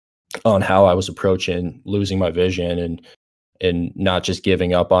how I was approaching losing my vision and not just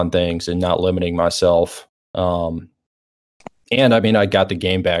giving up on things and not limiting myself. And I mean, I got the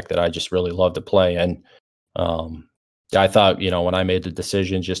game back that I just really love to play. And I thought, you know, when I made the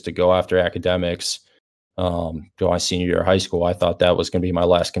decision just to go after academics, go my senior year of high school, I thought that was going to be my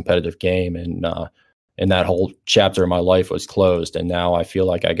last competitive game. And that whole chapter of my life was closed. And now I feel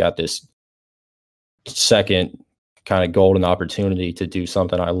like I got this second kind of golden opportunity to do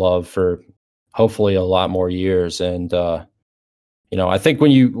something I love for hopefully a lot more years. And, you know, I think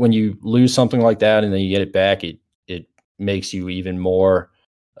when you lose something like that and then you get it back, it makes you even more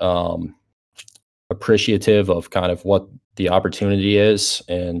appreciative of kind of what the opportunity is.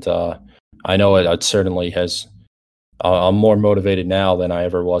 And I know it certainly has. I'm more motivated now than I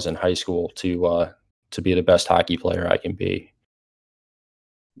ever was in high school to be the best hockey player I can be.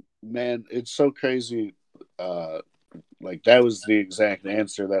 Man, it's so crazy. Like that was the exact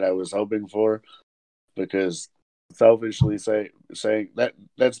answer that I was hoping for, because selfishly saying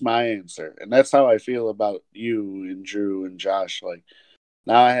that's my answer, and that's how I feel about you and Drew and Josh. Like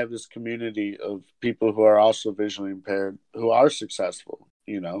now I have this community of people who are also visually impaired who are successful,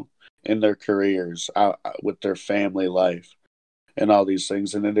 you know, in their careers, with their family life and all these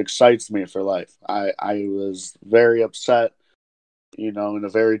things, and it excites me for life. I was very upset, you know, in a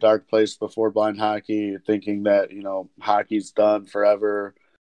very dark place before blind hockey, thinking that, you know, hockey's done forever.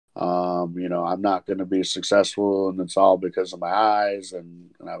 You know, I'm not going to be successful, and it's all because of my eyes. And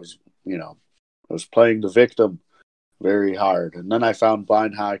I was, you know, I was playing the victim very hard. And then I found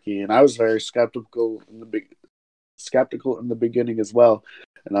blind hockey, and I was very skeptical in the beginning as well.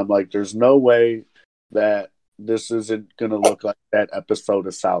 And I'm like, there's no way that this isn't going to look like that episode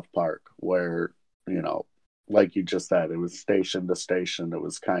of South Park where, you know, like you just said, it was station to station. It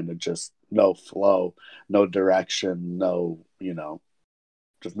was kind of just no flow, no direction, no, you know,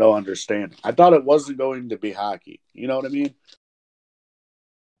 just no understanding. I thought it wasn't going to be hockey. You know what I mean?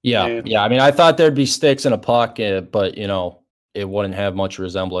 Yeah. I mean, I thought there'd be sticks and a puck, but, you know, it wouldn't have much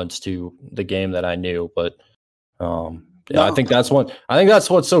resemblance to the game that I knew. But I think that's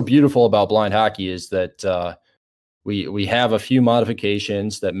what's so beautiful about blind hockey is that we have a few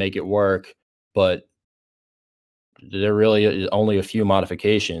modifications that make it work, but there really is only a few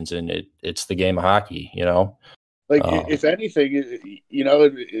modifications, and it's the game of hockey, you know. Like, if anything, you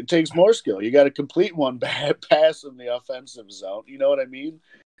know, it takes more skill. You got to complete one pass in the offensive zone. You know what I mean?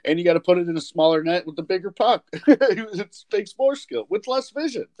 And you got to put it in a smaller net with a bigger puck. It takes more skill with less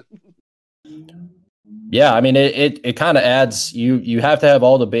vision. Yeah, I mean, it kind of adds. You have to have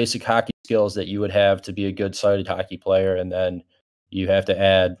all the basic hockey skills that you would have to be a good sighted hockey player, and then you have to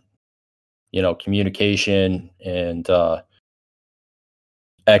add, you know, communication and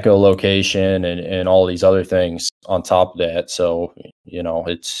echolocation and all these other things on top of that. So, you know,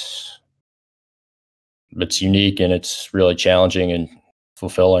 it's unique and it's really challenging and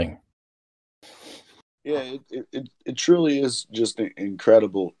fulfilling. Yeah, it truly is just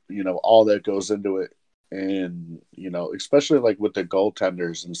incredible, you know, all that goes into it. And, you know, especially like with the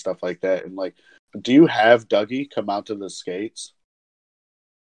goaltenders and stuff like that. And like, do you have Dougie come out to the skates?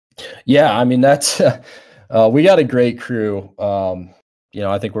 Yeah, I mean, that's we got a great crew. You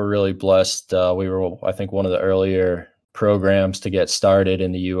know, I think we're really blessed. We were, I think, one of the earlier programs to get started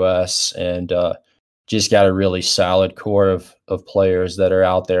in the U.S. and just got a really solid core of players that are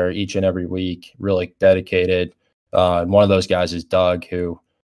out there each and every week, really dedicated. And one of those guys is Doug, who,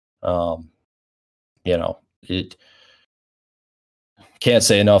 you know, it can't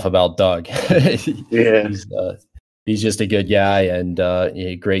say enough about Doug. Yeah. He's just a good guy and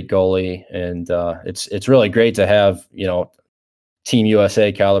a great goalie. And it's really great to have, you know, Team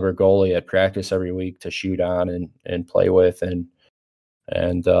USA caliber goalie at practice every week to shoot on and play with. And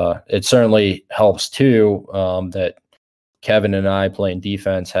it certainly helps too that Kevin and I playing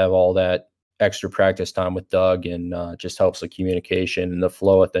defense have all that extra practice time with Doug, and just helps the communication and the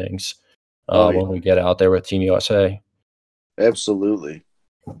flow of things when we get out there with Team USA. Absolutely.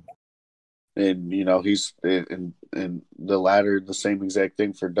 And, you know, he's in the latter, the same exact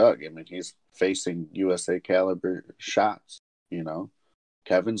thing for Doug. I mean, he's facing USA caliber shots, you know.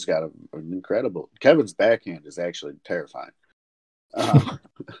 Kevin's got an incredible – Kevin's backhand is actually terrifying.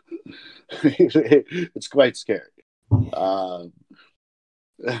 It's quite scary.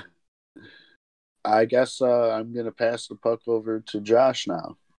 I guess I'm gonna pass the puck over to Josh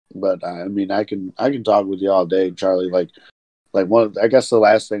now. But I mean, I can talk with you all day, Charlie. Like one. I guess the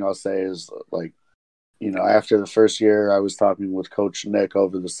last thing I'll say is like, after the first year, I was talking with Coach Nick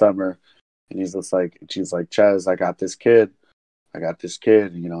over the summer, and she's like, Ches, I got this kid. He went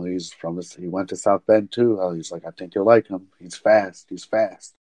to South Bend too. He's like, I think you'll like him. He's fast. He's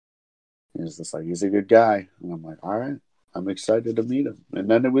just like, he's a good guy. And I'm like, all right, I'm excited to meet him. And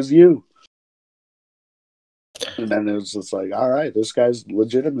then it was you. And then it was just like, all right, this guy's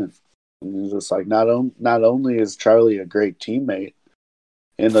legitimate. And it's just like, not only is Charlie a great teammate,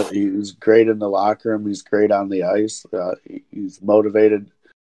 he's great in the locker room, he's great on the ice, he's motivated,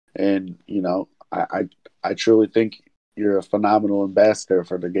 and I truly think you're a phenomenal ambassador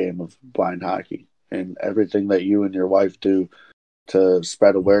for the game of blind hockey, and everything that you and your wife do to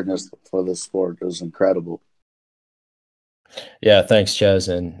spread awareness for the sport is incredible. Yeah, thanks, Ches.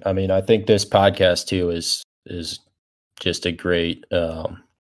 And I mean, I think this podcast too is just a great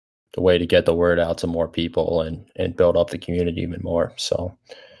way to get the word out to more people and build up the community even more. So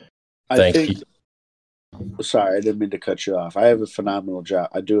thank you. Sorry, I didn't mean to cut you off. I have a phenomenal job.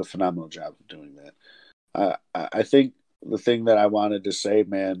 I do a phenomenal job of doing that. I think the thing that I wanted to say,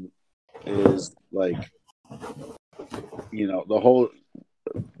 man, is like,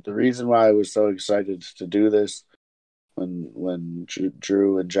 the reason why I was so excited to do this when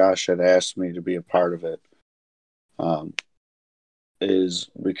Drew and Josh had asked me to be a part of it, is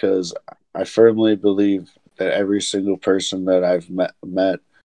because I firmly believe that every single person that I've met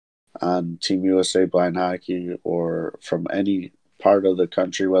on Team USA Blind Hockey or from any part of the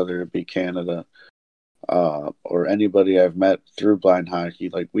country, whether it be Canada or anybody I've met through blind hockey,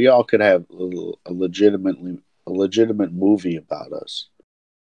 like we all could have a legitimate movie about us,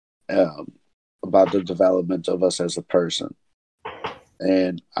 about the development of us as a person.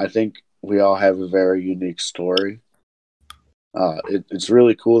 And I think we all have a very unique story. It's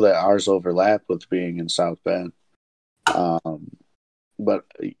really cool that ours overlap with being in South Bend. But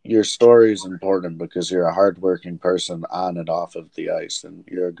your story is important because you're a hardworking person on and off of the ice, and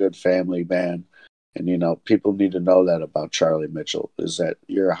you're a good family man. And, people need to know that about Charlie Mitchell, is that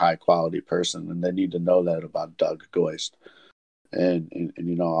you're a high quality person, and they need to know that about Doug Goist and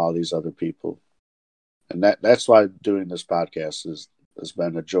all these other people. And that's why doing this podcast has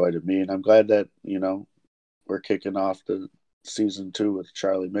been a joy to me. And I'm glad that, we're kicking off the season 2 with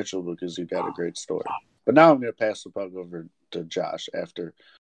Charlie Mitchell because you got a great story. But now I'm going to pass the puck over to Josh after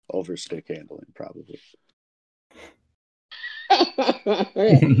overstick handling, probably.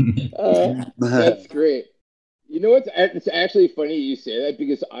 That's great. You know what? It's actually funny you say that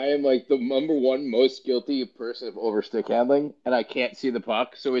because I am like the number one most guilty person of overstick handling, and I can't see the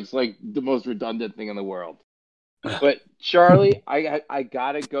puck, so it's like the most redundant thing in the world. But Charlie, I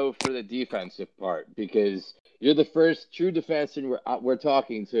gotta go for the defensive part because you're the first true defenseman we're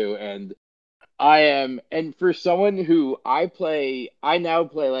talking to, and I am. And for someone who I now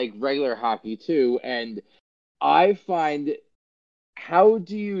play like regular hockey too, and I find, how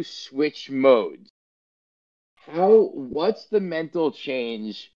do you switch modes? What's the mental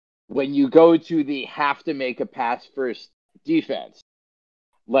change when you go to the have to make a pass first defense?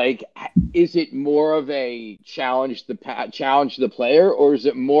 Like, is it more of a challenge the player, or is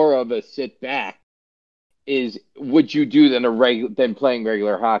it more of a sit back? Would you do than playing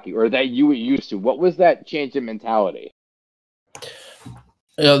regular hockey, or that you were used to? What was that change in mentality?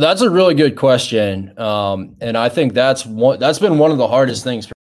 That's a really good question, and I think that's been one of the hardest things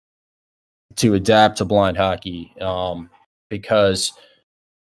to adapt to blind hockey, because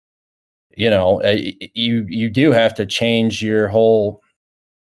you do have to change your whole.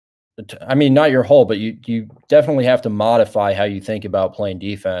 I mean, not your whole, but you definitely have to modify how you think about playing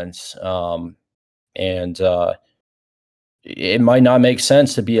defense, and it might not make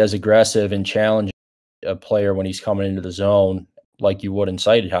sense to be as aggressive and challenge a player when he's coming into the zone like you would in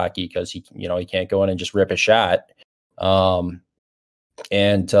sighted hockey because he can't go in and just rip a shot. And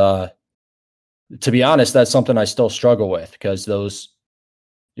to be honest, that's something I still struggle with because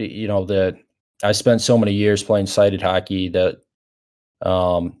I spent so many years playing sighted hockey that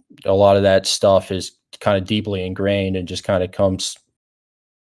a lot of that stuff is kind of deeply ingrained and just kind of comes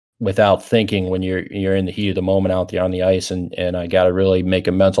without thinking when you're in the heat of the moment out there on the ice. And I got to really make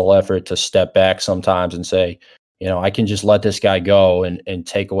a mental effort to step back sometimes and say, I can just let this guy go and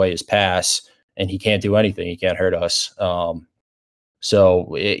take away his pass and he can't do anything. He can't hurt us.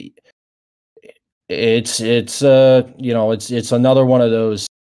 So it's another one of those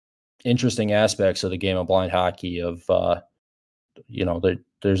interesting aspects of the game of blind hockey of,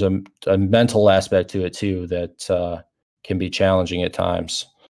 there's a mental aspect to it too that can be challenging at times.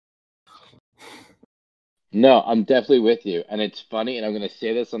 No, I'm definitely with you. And it's funny, and I'm going to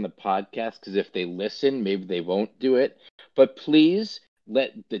say this on the podcast because if they listen, maybe they won't do it. But please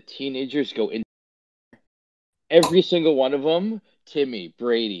let the teenagers go in. Every single one of them, Timmy,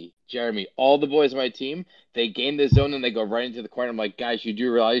 Brady, Jeremy, all the boys on my team, they gain the zone and they go right into the corner. I'm like, guys, you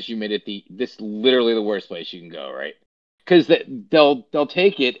do realize you made it this literally the worst place you can go, right? Because they'll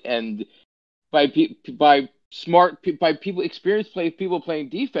take it, and by people experienced people playing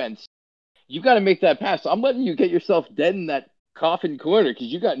defense, you got to make that pass. So I'm letting you get yourself dead in that coffin corner because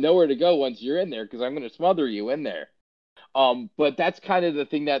you got nowhere to go once you're in there because I'm going to smother you in there. But that's kind of the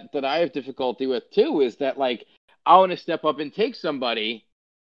thing that I have difficulty with too is that like I want to step up and take somebody,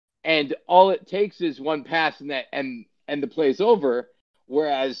 and all it takes is one pass and the play's over.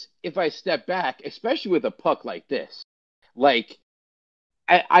 Whereas if I step back, especially with a puck like this, like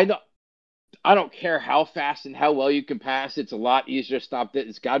I don't. I don't care how fast and how well you can pass. It's a lot easier to stop this.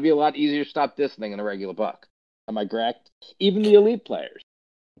 It's got to be a lot easier to stop this thing than a regular puck. Am I correct? Even the elite players.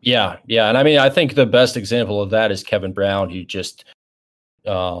 Yeah. And I mean, I think the best example of that is Kevin Brown, who just,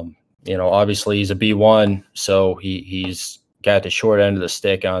 obviously he's a B1, so he's got the short end of the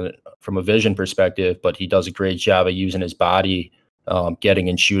stick on from a vision perspective, but he does a great job of using his body, getting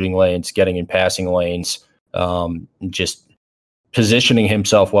in shooting lanes, getting in passing lanes, just positioning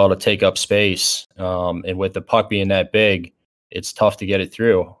himself well to take up space. And with the puck being that big, it's tough to get it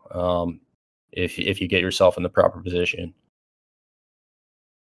through if you get yourself in the proper position.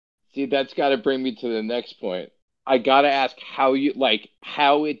 See, that's got to bring me to the next point. I got to ask how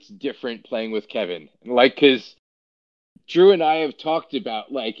it's different playing with Kevin. Like, because Drew and I have talked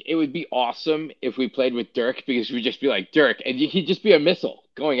about, like, it would be awesome if we played with Dirk because we'd just be like Dirk, and he'd just be a missile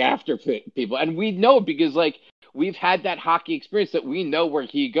going after people. And we know because, like, we've had that hockey experience that we know where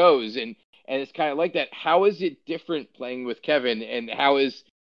he goes, and it's kind of like that. How is it different playing with Kevin, and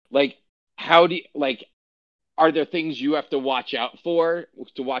are there things you have to watch out for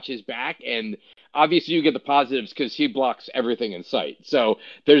to watch his back? And obviously you get the positives because he blocks everything in sight. So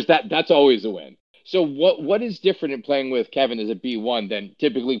there's that's always a win. So what is different in playing with Kevin as a B1 than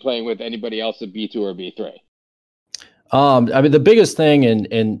typically playing with anybody else at B2 or B3? I mean, the biggest thing,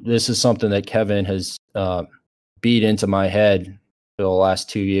 and this is something that Kevin has beat into my head for the last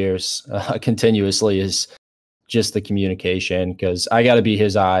 2 years continuously, is just the communication, because I got to be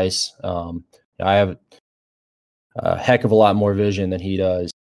his eyes. I have a heck of a lot more vision than he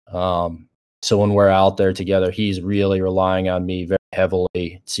does. So when we're out there together, he's really relying on me very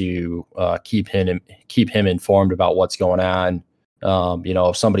heavily to keep him informed about what's going on.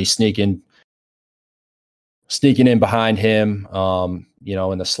 If somebody's sneaking in behind him,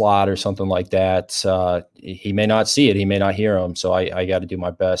 in the slot or something like that, he may not see it, he may not hear him. So I got to do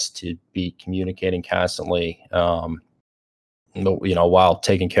my best to be communicating constantly, while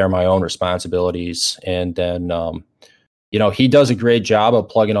taking care of my own responsibilities. And then, he does a great job of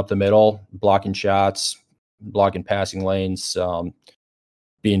plugging up the middle, blocking shots, blocking passing lanes,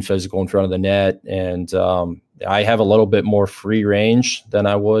 being physical in front of the net. And I have a little bit more free range than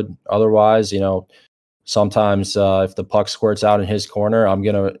I would otherwise. Sometimes if the puck squirts out in his corner,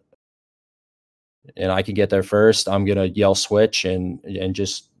 and I can get there first, I'm going to yell switch and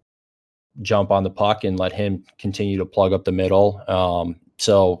just jump on the puck and let him continue to plug up the middle.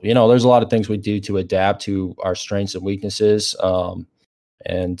 So, there's a lot of things we do to adapt to our strengths and weaknesses.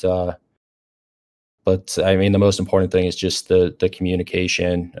 But I mean, the most important thing is just the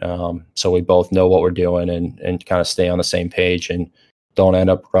communication. So we both know what we're doing and kind of stay on the same page and don't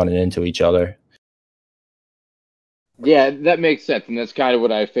end up running into each other. Yeah, that makes sense. And that's kind of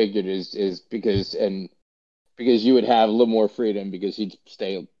what I figured is because you would have a little more freedom because he'd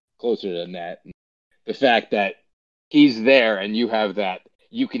stay closer to the net. And the fact that he's there and you have that,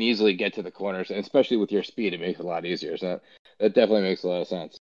 you can easily get to the corners, and especially with your speed, it makes it a lot easier. So that definitely makes a lot of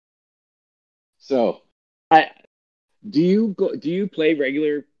sense. So, do you play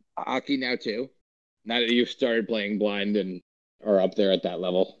regular hockey now too? Now that you've started playing blind and are up there at that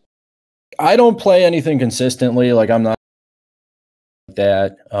level? I don't play anything consistently. Like, I'm not like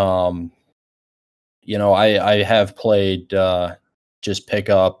that. I have played just pick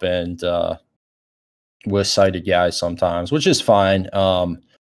up and with sighted guys sometimes, which is fine.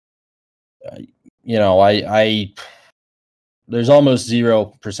 There's almost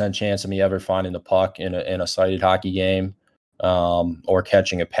 0% chance of me ever finding the puck in a sighted hockey game, or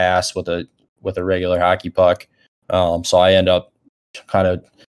catching a pass with a regular hockey puck. So I end up kind of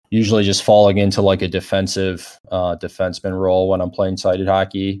usually just falling into like a defensive defenseman role when I'm playing sighted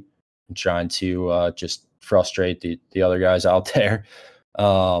hockey and trying to just frustrate the other guys out there.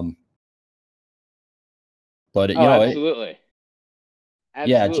 Absolutely.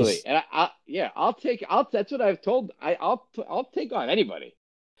 Yeah, Absolutely. just And that's what I've told. I'll take on anybody.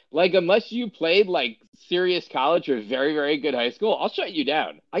 Like, unless you played like serious college or very, very good high school, I'll shut you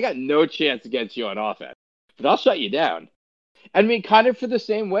down. I got no chance against you on offense, but I'll shut you down. I mean, kind of for the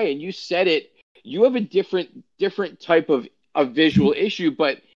same way. And you said it. You have a different type of visual issue,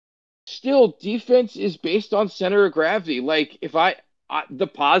 but still, defense is based on center of gravity. Like, the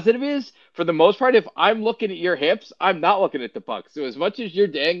positive is, for the most part, if I'm looking at your hips, I'm not looking at the puck. So as much as you're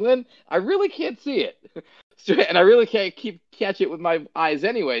dangling, I really can't see it. So, and I really can't catch it with my eyes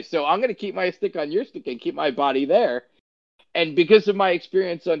anyway. So I'm going to keep my stick on your stick and keep my body there. And because of my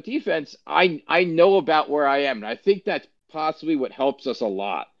experience on defense, I know about where I am. And I think that's possibly what helps us a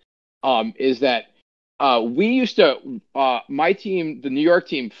lot. Is that we used to, my team, the New York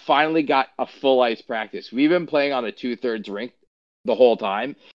team, finally got a full ice practice. We've been playing on a 2/3 rink the whole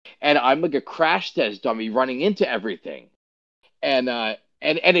time, and I'm like a crash test dummy running into everything. And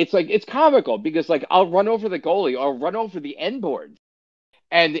it's like, it's comical because like I'll run over the goalie, I'll run over the end boards,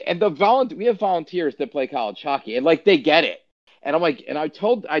 and we have volunteers that play college hockey, and like they get it. And I'm like, and I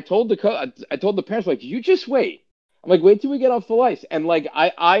told the parents, like, you just wait. I'm like, wait till we get on full ice. And like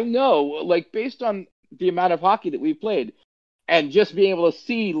I know, like, based on the amount of hockey that we've played and just being able to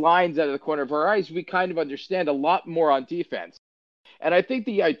see lines out of the corner of our eyes, we kind of understand a lot more on defense. And I think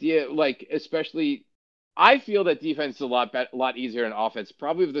the idea, like, especially, I feel that defense is a lot easier than offense,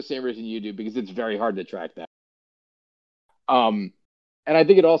 probably for the same reason you do, because it's very hard to track that. And I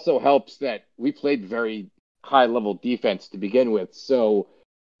think it also helps that we played very high level defense to begin with, so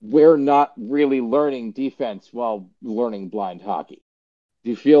we're not really learning defense while learning blind hockey. Do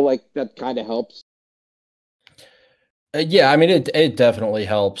you feel like that kind of helps? yeah, I mean, it definitely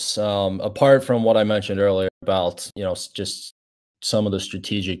helps. Apart from what I mentioned earlier about, just some of the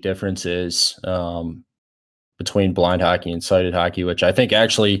strategic differences between blind hockey and sighted hockey, which I think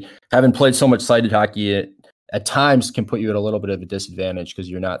actually, having played so much sighted hockey, at times can put you at a little bit of a disadvantage because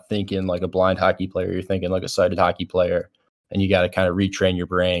you're not thinking like a blind hockey player, you're thinking like a sighted hockey player, and you got to kind of retrain your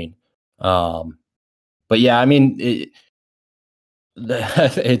brain. But yeah, I mean,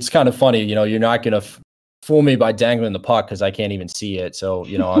 it's kind of funny, you're not going to fool me by dangling the puck because I can't even see it. So,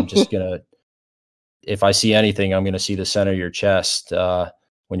 I'm just going to, if I see anything, I'm going to see the center of your chest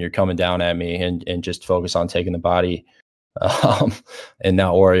when you're coming down at me, and just focus on taking the body and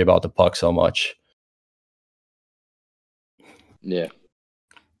not worry about the puck so much. Yeah.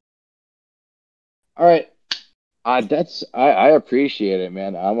 All right. I appreciate it,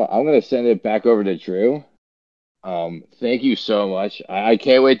 man. I'm gonna send it back over to Drew. Thank you so much. I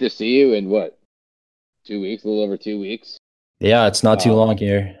can't wait to see you in what, 2 weeks, a little over 2 weeks. Yeah, it's not too long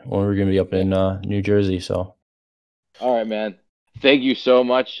here when we're gonna be up in New Jersey. So, all right, man. Thank you so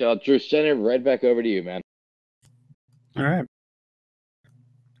much, Drew. Send it right back over to you, man. All right.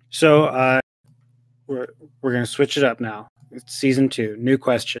 So we're gonna switch it up now. It's season 2, new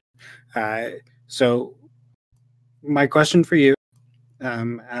question. So my question for you,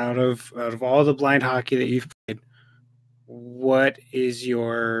 out of all the blind hockey that you've played, what is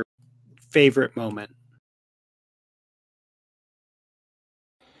your favorite moment?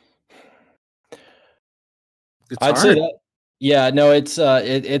 I'd say that. Yeah, no, it's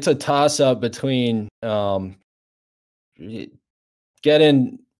a toss up between going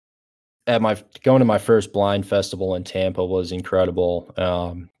to my first blind festival in Tampa was incredible,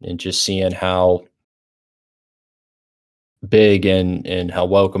 and just seeing how big and how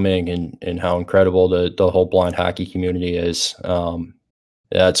welcoming and how incredible the whole blind hockey community is.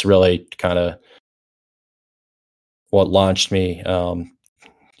 That's really kind of what launched me,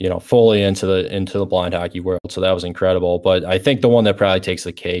 fully into the blind hockey world. So that was incredible. But I think the one that probably takes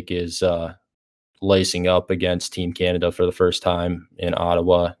the cake is lacing up against Team Canada for the first time in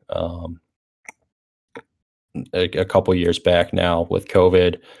Ottawa a couple years back now with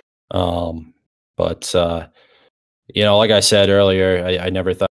COVID. But like I said earlier, I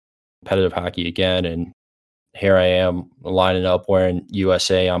never thought competitive hockey again, and here I am lining up wearing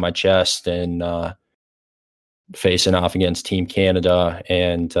USA on my chest and facing off against Team Canada,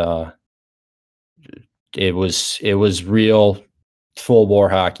 and it was real full bore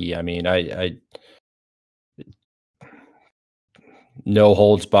hockey. I mean, I no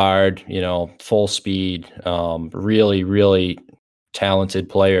holds barred, full speed, really, really talented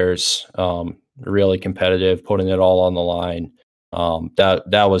players, really competitive, putting it all on the line.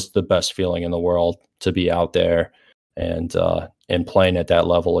 That was the best feeling in the world, to be out there and playing at that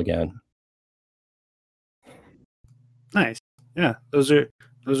level again. Nice. Yeah, those are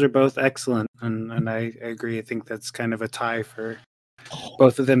both excellent, and I agree. I think that's kind of a tie for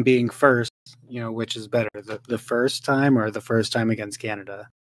both of them being first. which is better, the first time or the first time against Canada.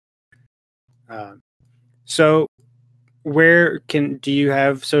 So do you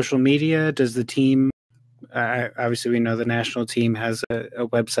have social media? Does the team, obviously we know the national team has a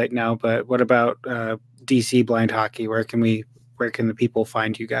website now, but what about DC Blind Hockey? Where can the people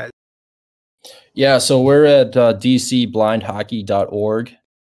find you guys? Yeah, so we're at dcblindhockey.org,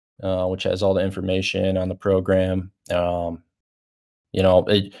 which has all the information on the program.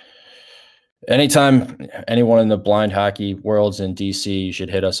 Anytime anyone in the blind hockey world's in DC, you should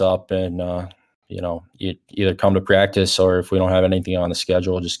hit us up and, you either come to practice, or if we don't have anything on the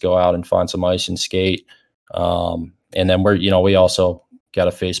schedule, just go out and find some ice and skate. And then we also got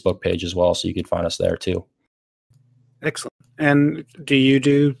a Facebook page as well, so you can find us there too. Excellent. And do you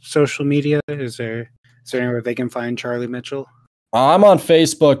do social media? Is there anywhere they can find Charlie Mitchell? I'm on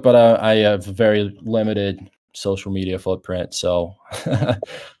Facebook, but I have a very limited social media footprint. So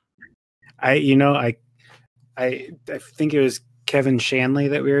I think it was Kevin Shanley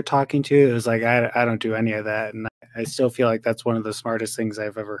that we were talking to. It was like, I don't do any of that. And I still feel like that's one of the smartest things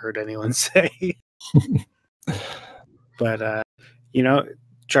I've ever heard anyone say. But,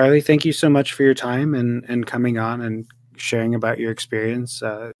 Charlie, thank you so much for your time and coming on and sharing about your experience.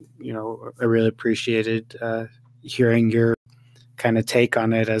 I really appreciated hearing your kind of take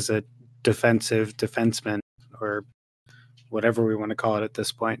on it as a defenseman, or whatever we want to call it at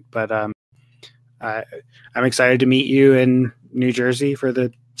this point. But I'm excited to meet you in New Jersey for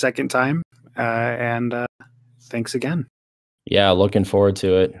the second time. And thanks again. Yeah, looking forward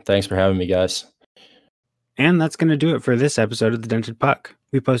to it. Thanks for having me, guys. And that's going to do it for this episode of The Dented Puck.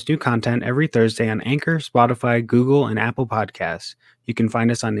 We post new content every Thursday on Anchor, Spotify, Google, and Apple Podcasts. You can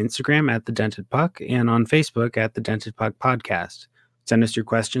find us on Instagram at The Dented Puck and on Facebook at The Dented Puck Podcast. Send us your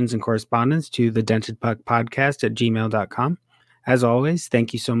questions and correspondence to thedentedpuckpodcast@gmail.com. As always,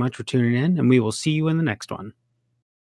 thank you so much for tuning in, and we will see you in the next one.